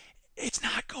actions. It's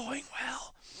not going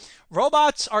well.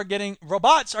 Robots are getting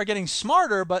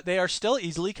smarter, but they are still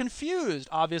easily confused.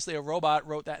 Obviously, a robot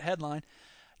wrote that headline.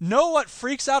 Know what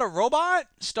freaks out a robot?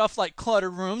 Stuff like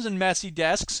cluttered rooms and messy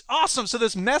desks. Awesome. So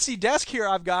this messy desk here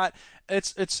I've got,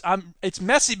 it's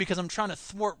messy because I'm trying to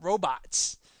thwart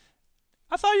robots.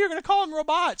 I thought you were going to call them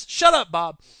robots. Shut up,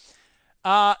 Bob.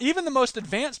 Even the most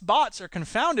advanced bots are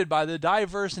confounded by the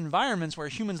diverse environments where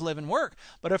humans live and work.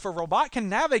 But if a robot can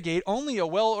navigate only a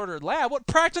well-ordered lab, what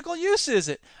practical use is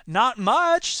it? Not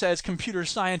much, says computer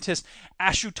scientist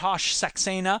Ashutosh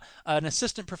Saxena, an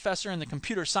assistant professor in the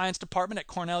computer science department at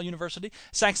Cornell University.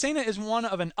 Saxena is one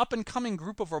of an up-and-coming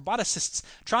group of roboticists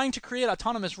trying to create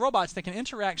autonomous robots that can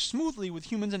interact smoothly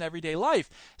with humans in everyday life.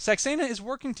 Saxena is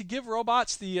working to give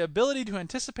robots the ability to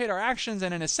anticipate our actions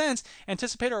and, in a sense,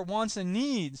 anticipate our wants and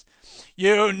needs.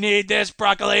 You need this,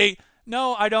 broccoli.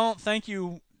 No, I don't. Thank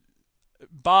you,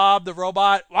 Bob the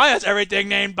robot. Why is everything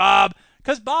named Bob?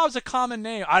 Because Bob's a common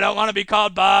name. I don't want to be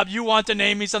called Bob. You want to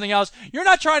name me something else. You're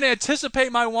not trying to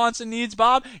anticipate my wants and needs,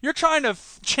 Bob. You're trying to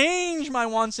change my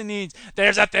wants and needs.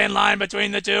 There's a thin line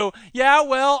between the two. Yeah,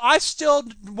 well, I still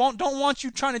don't want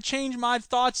you trying to change my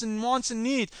thoughts and wants and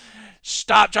needs.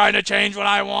 Stop trying to change what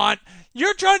I want.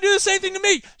 You're trying to do the same thing to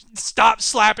me. Stop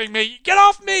slapping me. Get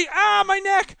off me. Ah, my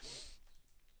neck.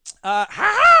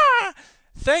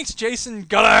 Thanks, Jason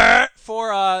Guller,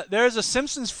 for there's a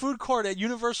Simpsons food court at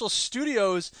Universal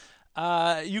Studios.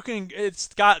 It's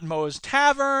got Moe's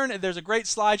Tavern. There's a great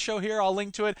slideshow here. I'll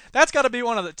link to it. That's got to be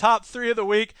one of the top 3 of the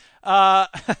week.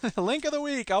 Link of the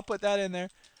week. I'll put that in there.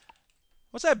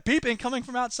 What's that beeping coming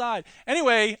from outside?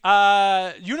 Anyway,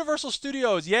 Universal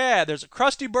Studios, yeah, there's a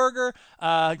Krusty Burger.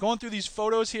 Going through these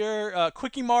photos here.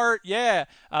 Quickie Mart, yeah.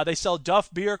 They sell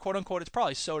Duff beer, quote unquote. It's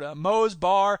probably soda. Moe's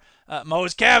Bar,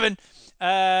 Moe's Cabin.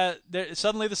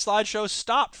 Suddenly the slideshow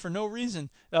stopped for no reason.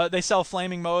 They sell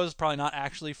Flaming Moe's, probably not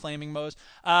actually Flaming Moe's.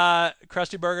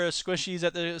 Krusty Burger, Squishies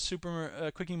at the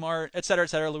Super Quickie Mart, etc.,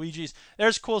 etc., Luigi's.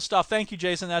 There's cool stuff. Thank you,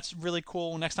 Jason. That's really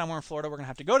cool. Next time we're in Florida, we're going to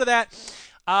have to go to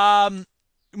that.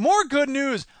 More good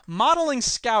news. Modeling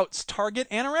scouts target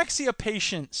anorexia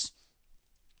patients.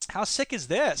 How sick is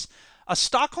this? A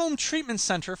Stockholm treatment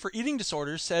center for eating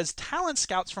disorders says talent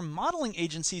scouts from modeling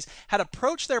agencies had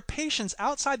approached their patients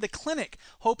outside the clinic,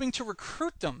 hoping to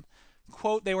recruit them.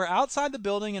 Quote, they were outside the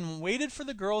building and waited for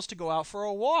the girls to go out for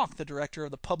a walk, the director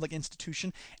of the public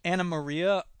institution, Anna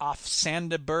Maria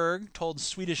Afsandeberg, told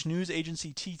Swedish news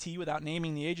agency TT without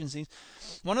naming the agencies.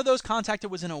 One of those contacted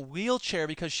was in a wheelchair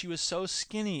because she was so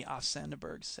skinny,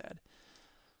 Afsandeberg said.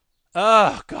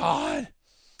 Oh, God.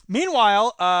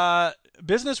 Meanwhile,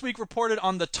 Business Week reported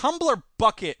on the Tumblr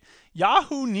bucket.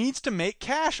 Yahoo needs to make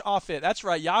cash off it. That's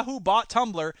right. Yahoo bought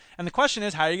Tumblr, and the question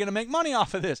is, how are you going to make money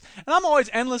off of this? And I'm always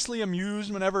endlessly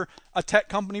amused whenever a tech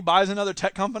company buys another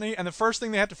tech company, and the first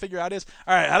thing they have to figure out is,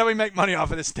 all right, how do we make money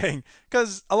off of this thing?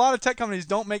 Because a lot of tech companies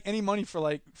don't make any money for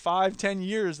like 5-10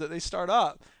 years that they start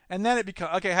up. And then it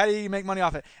becomes, okay, how do you make money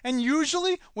off it? And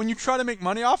usually, when you try to make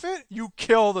money off it, you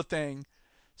kill the thing.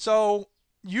 So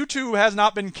YouTube has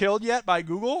not been killed yet by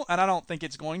Google, and I don't think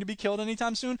it's going to be killed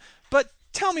anytime soon. But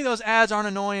tell me those ads aren't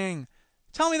annoying.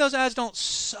 Tell me those ads don't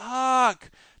suck.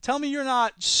 Tell me you're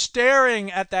not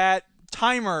staring at that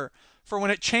timer for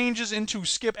when it changes into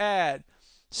skip ad.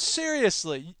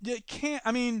 Seriously, it can't.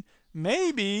 I mean,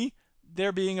 maybe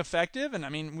they're being effective, and I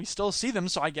mean, we still see them,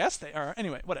 so I guess they are.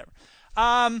 Anyway, whatever.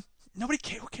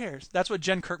 Who cares? That's what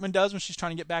Jen Kirkman does when she's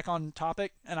trying to get back on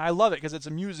topic, and I love it because it's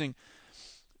amusing.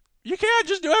 You can't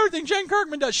just do everything Jen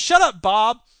Kirkman does. Shut up,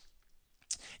 Bob.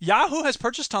 Yahoo has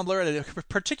purchased Tumblr at a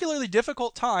particularly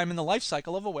difficult time in the life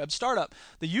cycle of a web startup.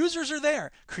 The users are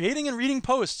there, creating and reading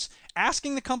posts,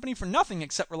 asking the company for nothing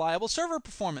except reliable server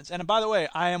performance. And by the way,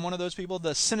 I am one of those people,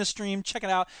 the Cinestream. Check it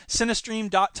out,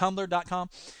 cinestream.tumblr.com.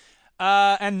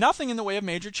 And nothing in the way of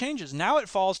major changes. Now it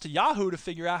falls to Yahoo to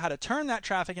figure out how to turn that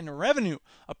traffic into revenue,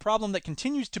 a problem that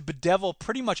continues to bedevil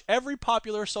pretty much every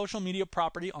popular social media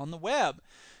property on the web.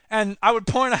 And I would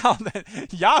point out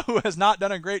that Yahoo has not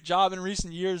done a great job in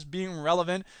recent years being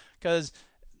relevant, because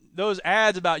those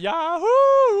ads about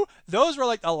Yahoo, those were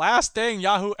like the last thing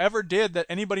Yahoo ever did that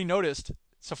anybody noticed.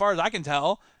 So far as I can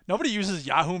tell, nobody uses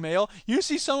Yahoo Mail. You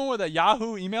see someone with a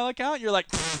Yahoo email account, you're like,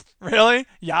 really?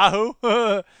 Yahoo?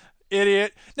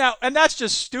 Idiot. Now, and that's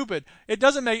just stupid. It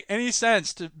doesn't make any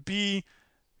sense to be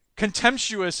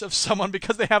contemptuous of someone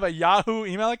because they have a Yahoo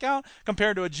email account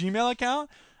compared to a Gmail account.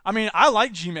 I mean, I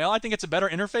like Gmail. I think it's a better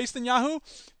interface than Yahoo,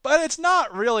 but it's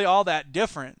not really all that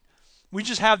different. We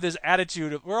just have this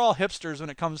attitude of, we're all hipsters when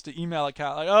it comes to email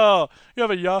account. Like, oh, you have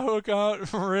a Yahoo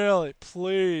account? Really?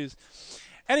 Please.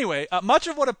 Anyway, much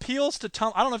of what appeals to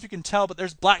Tumblr, I don't know if you can tell, but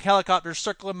there's black helicopters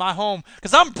circling my home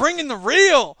because I'm bringing the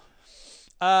real.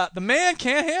 The man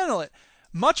can't handle it.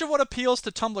 Much of what appeals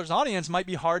to Tumblr's audience might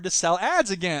be hard to sell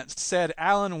ads against, said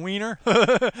Alan Weiner.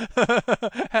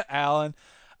 Alan.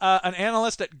 An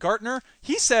analyst at Gartner.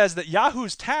 He says that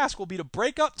Yahoo's task will be to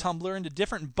break up Tumblr into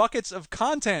different buckets of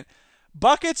content.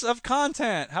 Buckets of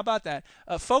content. How about that?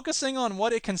 Focusing on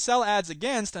what it can sell ads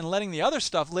against and letting the other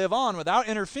stuff live on without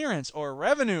interference or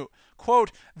revenue.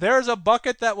 Quote, there's a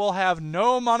bucket that will have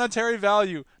no monetary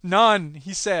value. None,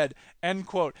 he said. End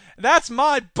quote. That's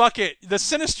my bucket. The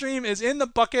Cinestream is in the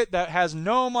bucket that has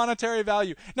no monetary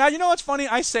value. Now, you know what's funny?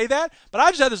 I say that, but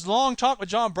I just had this long talk with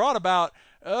John Broad about,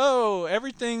 oh,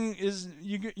 everything is,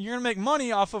 you're going to make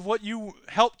money off of what you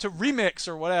help to remix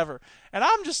or whatever. And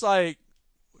I'm just like,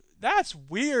 that's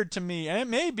weird to me. And it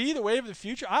may be the wave of the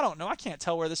future. I don't know. I can't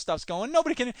tell where this stuff's going.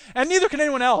 Nobody can, and neither can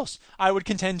anyone else, I would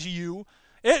contend to you.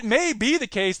 It may be the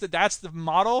case that that's the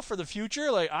model for the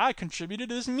future. Like, I contributed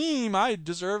to this meme. I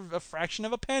deserve a fraction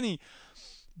of a penny.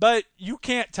 But you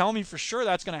can't tell me for sure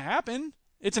that's going to happen.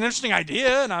 It's an interesting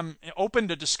idea, and I'm open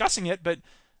to discussing it, but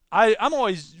I'm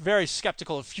always very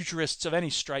skeptical of futurists of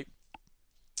any stripe.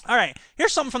 All right,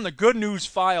 here's something from the good news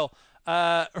file.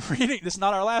 This is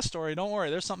not our last story. Don't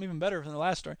worry, there's something even better from the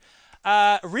last story.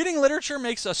 Reading literature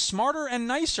makes us smarter and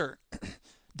nicer.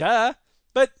 Duh.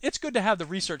 But it's good to have the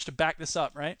research to back this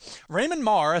up, right? Raymond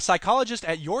Marr, a psychologist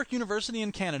at York University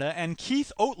in Canada, and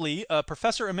Keith Oatley, a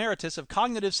professor emeritus of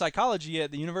cognitive psychology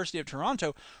at the University of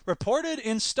Toronto, reported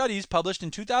in studies published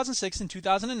in 2006 and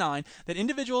 2009 that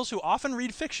individuals who often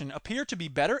read fiction appear to be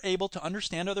better able to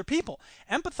understand other people,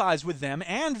 empathize with them,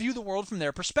 and view the world from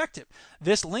their perspective.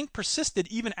 This link persisted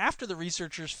even after the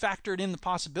researchers factored in the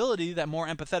possibility that more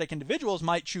empathetic individuals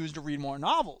might choose to read more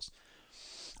novels.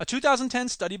 A 2010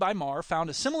 study by Marr found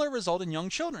a similar result in young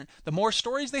children. The more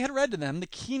stories they had read to them, the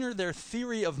keener their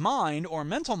theory of mind or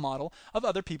mental model of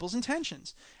other people's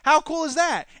intentions. How cool is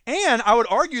that? And I would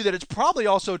argue that it's probably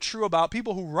also true about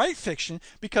people who write fiction,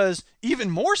 because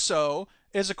even more so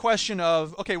is a question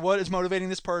of, okay, what is motivating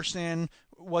this person?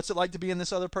 What's it like to be in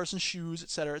this other person's shoes,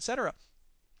 etc., etc.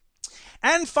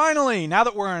 And finally, now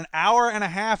that we're an hour and a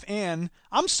half in,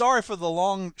 I'm sorry for the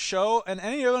long show, and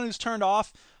anyone who's turned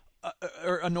off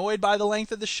or annoyed by the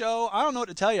length of the show, I don't know what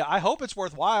to tell you. I hope it's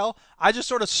worthwhile. I just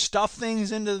sort of stuff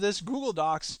things into this Google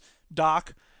Docs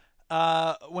doc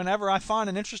whenever I find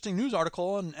an interesting news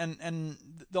article, and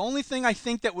the only thing I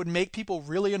think that would make people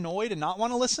really annoyed and not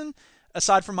want to listen,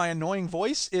 aside from my annoying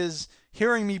voice, is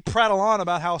hearing me prattle on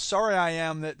about how sorry I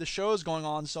am that the show is going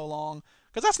on so long,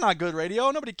 because that's not good radio.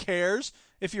 Nobody cares.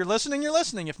 If you're listening, you're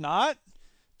listening. If not,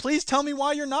 please tell me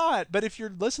why you're not. But if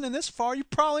you're listening this far, you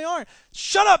probably aren't.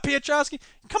 Shut up, Piotrowski.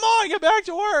 Come on, get back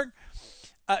to work.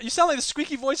 You sound like the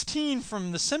squeaky voiced teen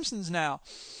from The Simpsons now.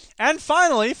 And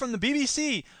finally, from the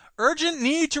BBC, urgent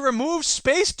need to remove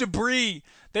space debris.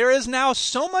 There is now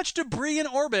so much debris in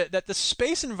orbit that the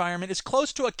space environment is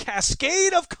close to a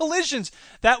cascade of collisions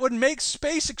that would make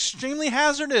space extremely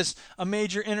hazardous, a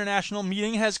major international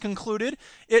meeting has concluded.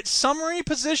 Its summary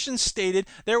position stated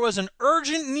there was an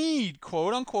urgent need,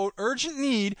 quote-unquote, urgent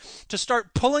need, to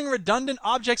start pulling redundant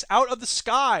objects out of the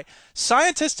sky.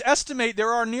 Scientists estimate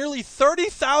there are nearly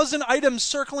 30,000 items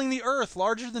circling the Earth,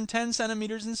 larger than 10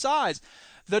 centimeters in size.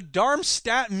 The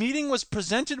Darmstadt meeting was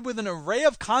presented with an array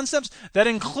of concepts that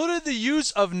included the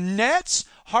use of nets,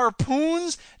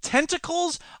 harpoons,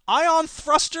 tentacles, ion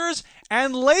thrusters,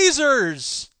 and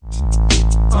lasers.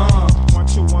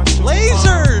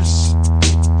 Lasers!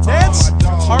 Nets,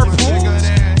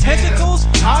 harpoons, tentacles,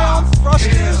 ion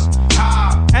thrusters,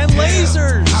 and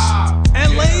lasers.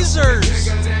 And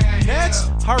lasers. Nets,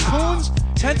 harpoons,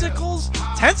 tentacles.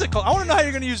 I want to know how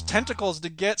you're going to use tentacles to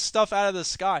get stuff out of the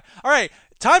sky. All right,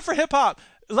 time for hip-hop.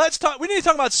 Let's talk. We need to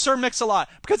talk about Sir Mix-a-Lot,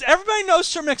 because everybody knows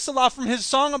Sir Mix-a-Lot from his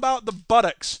song about the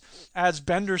buttocks, as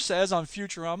Bender says on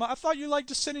Futurama. I thought you liked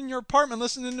to sit in your apartment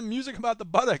listening to music about the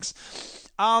buttocks.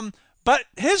 But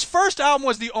his first album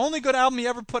was the only good album he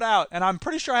ever put out, and I'm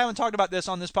pretty sure I haven't talked about this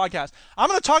on this podcast. I'm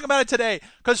going to talk about it today,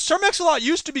 because Sir Mix-a-Lot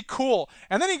used to be cool,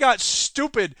 and then he got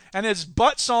stupid, and his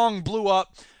butt song blew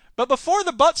up. But before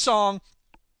the butt song,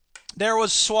 there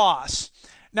was Swass.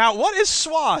 Now, what is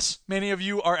Swass? Many of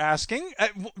you are asking.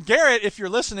 Garrett, if you're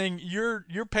listening, you're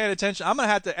paying attention. I'm going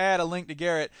to have to add a link to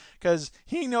Garrett because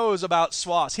he knows about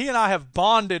Swass. He and I have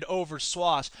bonded over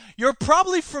Swass. You're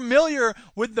probably familiar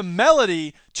with the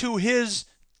melody to his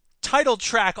title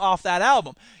track off that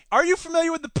album. Are you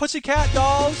familiar with the Pussycat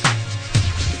Dolls?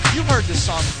 You've heard this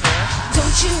song before.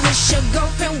 Don't you wish your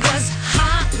girlfriend was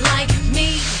hot like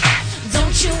me?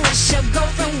 Don't you wish your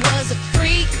girlfriend was a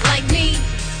freak like me?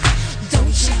 Don't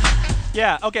you?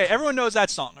 Yeah, okay, everyone knows that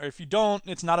song. Or if you don't,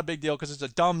 it's not a big deal because it's a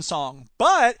dumb song.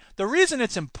 But the reason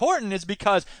it's important is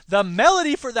because the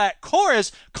melody for that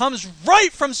chorus comes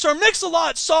right from Sir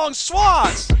Mix-a-Lot's song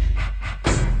Swass.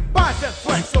 Bicep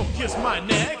flex, so kiss my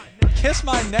neck. Kiss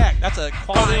my neck. That's a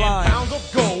quality line. Pounds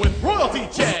of gold with royalty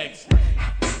checks.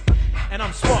 And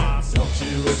I'm Swass. Don't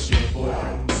you wish your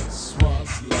boyfriend was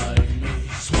Swass like me?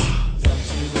 Swass. Don't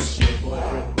you wish your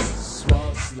boyfriend was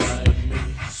Swass like me?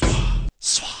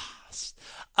 Swass.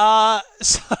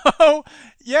 So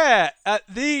yeah,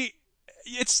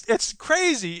 it's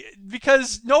crazy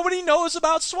because nobody knows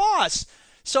about Swass.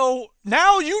 So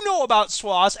now you know about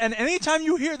Swass, and anytime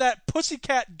you hear that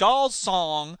Pussycat Dolls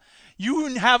song,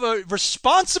 you have a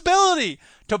responsibility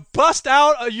to bust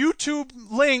out a YouTube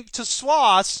link to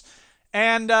Swass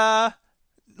and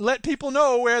let people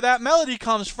know where that melody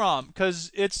comes from, because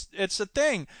it's a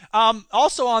thing.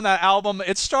 Also on that album,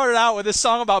 it started out with this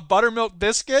song about buttermilk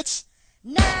biscuits.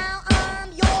 Now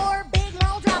I'm your big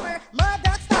long dropper, mud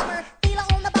duck stopper, feeler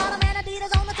on the bottom and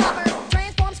Adidas on the topper,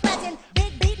 transform scratching,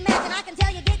 big beat matching, I can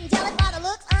tell you didn't tell it by the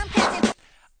looks I'm catching.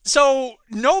 So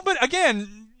nobody,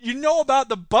 again, you know about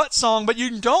the butt song, but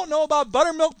you don't know about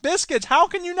buttermilk biscuits. How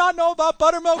can you not know about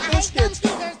buttermilk biscuits? I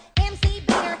hate them skeezers, MC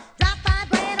beater, drop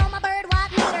 $5,000 on my bird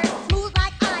white meter, smooth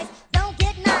like ice, don't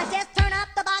get nice, just turn up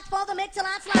the box for the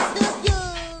Mix-a-Lot slice. Good you.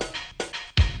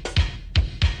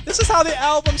 This is how the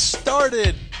album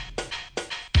started.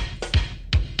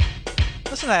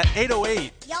 Listen to that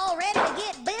 808. Y'all ready to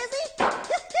get busy?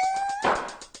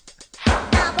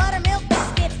 Now buttermilk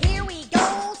biscuits, here we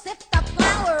go, sift the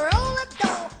flour, roll the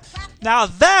dough. Now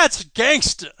that's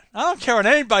gangster. I don't care what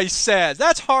anybody says.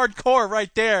 That's hardcore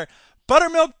right there.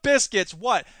 Buttermilk biscuits,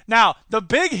 what? Now, the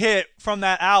big hit from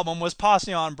that album was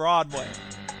Posse on Broadway.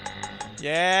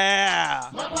 Yeah.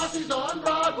 My posse's on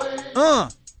Broadway.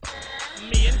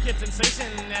 Me and Kid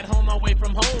Sensation at home away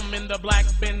from home in the black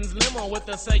Benz limo with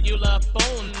a cellular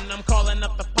phone. I'm calling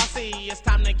up the posse, it's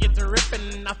time to get to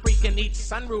ripping. I freaking each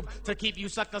sunroof to keep you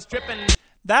suckers tripping.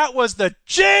 That was the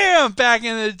jam back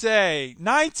in the day.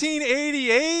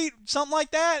 1988, something like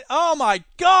that. Oh my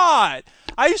God.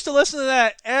 I used to listen to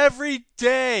that every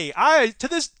day. To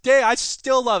this day, I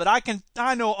still love it.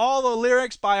 I know all the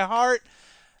lyrics by heart.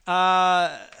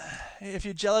 If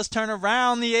you're jealous, turn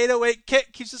around. The 808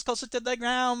 kick keeps us closer to the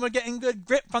ground. We're getting good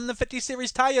grip from the 50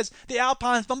 series tires. The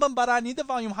Alpine's bumping, but I need the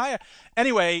volume higher.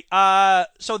 Anyway,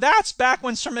 so that's back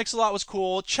when Sir Mix-a-Lot was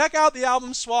cool. Check out the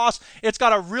album Swass. It's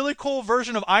got a really cool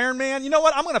version of Iron Man. You know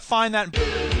what? I'm going to find that.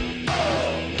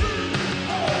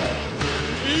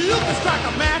 You can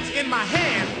strike a match in my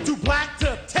hand, too black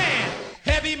to tan.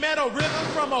 Head metal rhythm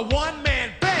from a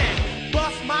one-man band.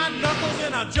 Bust my knuckles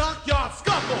in a junkyard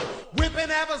scuffle.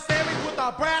 Whipping adversaries with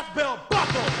a brass belt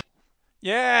buckle.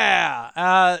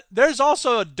 Yeah. There's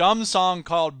also a dumb song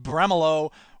called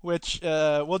Bremolo, which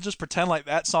we'll just pretend like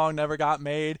that song never got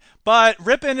made. But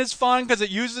Rippin' is fun because it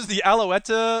uses the Alouette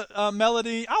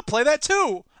melody. I'll play that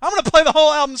too. I'm going to play the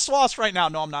whole album Swass right now.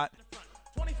 No, I'm not.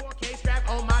 24K strap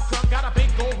on my truck. Got a big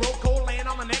gold rope, cold laying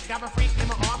on my neck. Got my freak in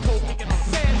my arm, cold kicking on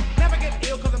said. Never get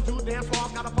ill because I'm too damn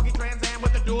fast. Got a funky Trans Am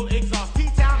with a dual exhaust.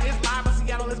 T-Town is live, but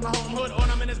Seattle is my home hood.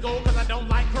 Ornament is gold because I don't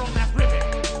like chrome. That's ripping.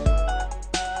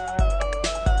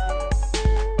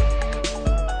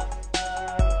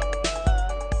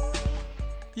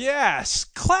 Yes,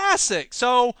 classic.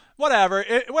 So, whatever.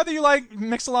 Whether you like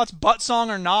Mix-a-Lot's butt song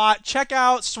or not, check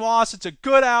out Swass. It's a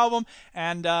good album.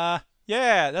 And,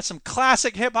 yeah, that's some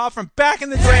classic hip-hop from back in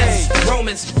the day.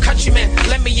 Romans, countrymen,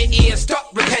 lend me your ear. Stop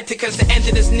repenting because the end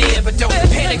is near. But don't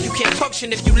panic, you can't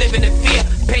function if you live in fear.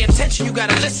 Pay attention, you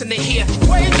gotta listen to hear.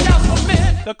 Wait out for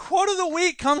men. The quote of the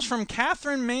week comes from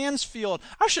Catherine Mansfield.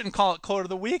 I shouldn't call it quote of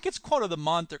the week. It's quote of the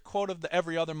month or quote of the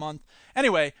every other month.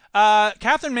 Anyway,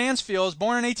 Catherine Mansfield was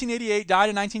born in 1888, died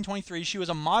in 1923. She was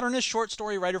a modernist short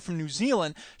story writer from New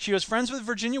Zealand. She was friends with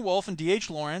Virginia Woolf and D.H.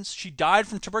 Lawrence. She died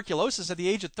from tuberculosis at the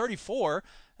age of 34.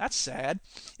 That's sad.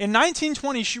 In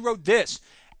 1920, she wrote this: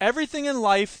 "Everything in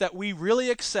life that we really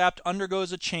accept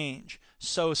undergoes a change.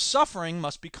 So suffering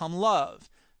must become love.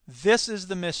 This is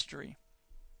the mystery."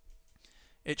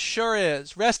 It sure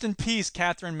is. Rest in peace,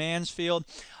 Catherine Mansfield.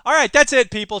 All right, that's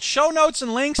it, people. Show notes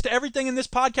and links to everything in this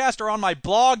podcast are on my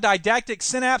blog, Didactic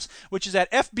Synapse, which is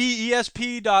at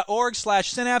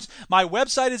fbesp.org/synapse. My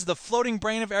website is The Floating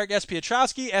Brain of Eric S.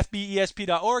 Piotrowski,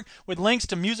 fbesp.org, with links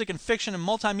to music and fiction and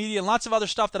multimedia and lots of other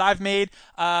stuff that I've made.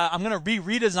 I'm going to be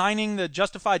redesigning the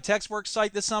Justified Textworks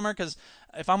site this summer because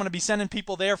if I'm going to be sending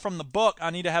people there from the book, I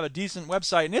need to have a decent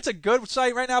website. And it's a good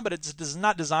site right now, but it's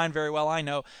not designed very well, I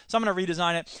know. So I'm going to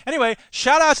redesign it. Anyway,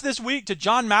 shout-outs this week to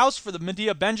John Mouse for the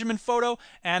Medea Benjamin photo,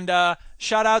 and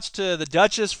shout-outs to the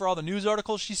Duchess for all the news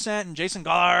articles she sent, and Jason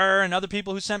Gar and other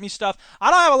people who sent me stuff. I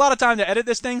don't have a lot of time to edit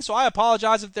this thing, so I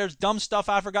apologize if there's dumb stuff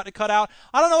I forgot to cut out.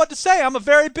 I don't know what to say. I'm a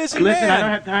very busy man. Listen, I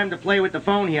don't have time to play with the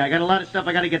phone here. I got a lot of stuff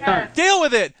I got to get done. Deal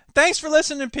with it. Thanks for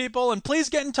listening, people, and please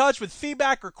get in touch with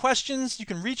feedback or questions. You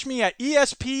can reach me at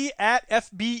esp@fbesp.org,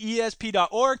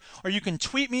 or you can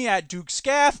tweet me at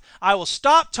DukeScath. I will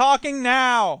stop talking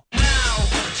now.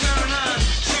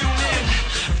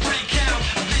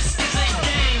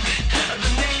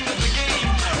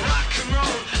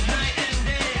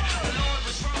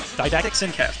 Didactic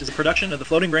SynCast is a production of the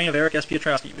Floating Brain of Eric S.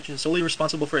 Piotrowski, which is solely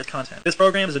responsible for its content. This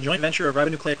program is a joint venture of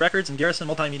Ribonucleic Records and Garrison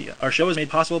Multimedia. Our show is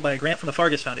made possible by a grant from the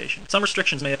Fargus Foundation. Some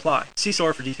restrictions may apply. See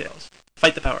SOAR for details.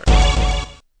 Fight the power.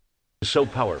 So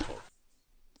powerful.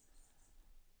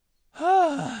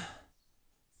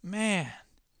 Man.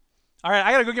 All right,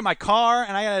 I got to go get my car,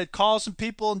 and I got to call some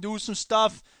people and do some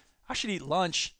stuff. I should eat lunch.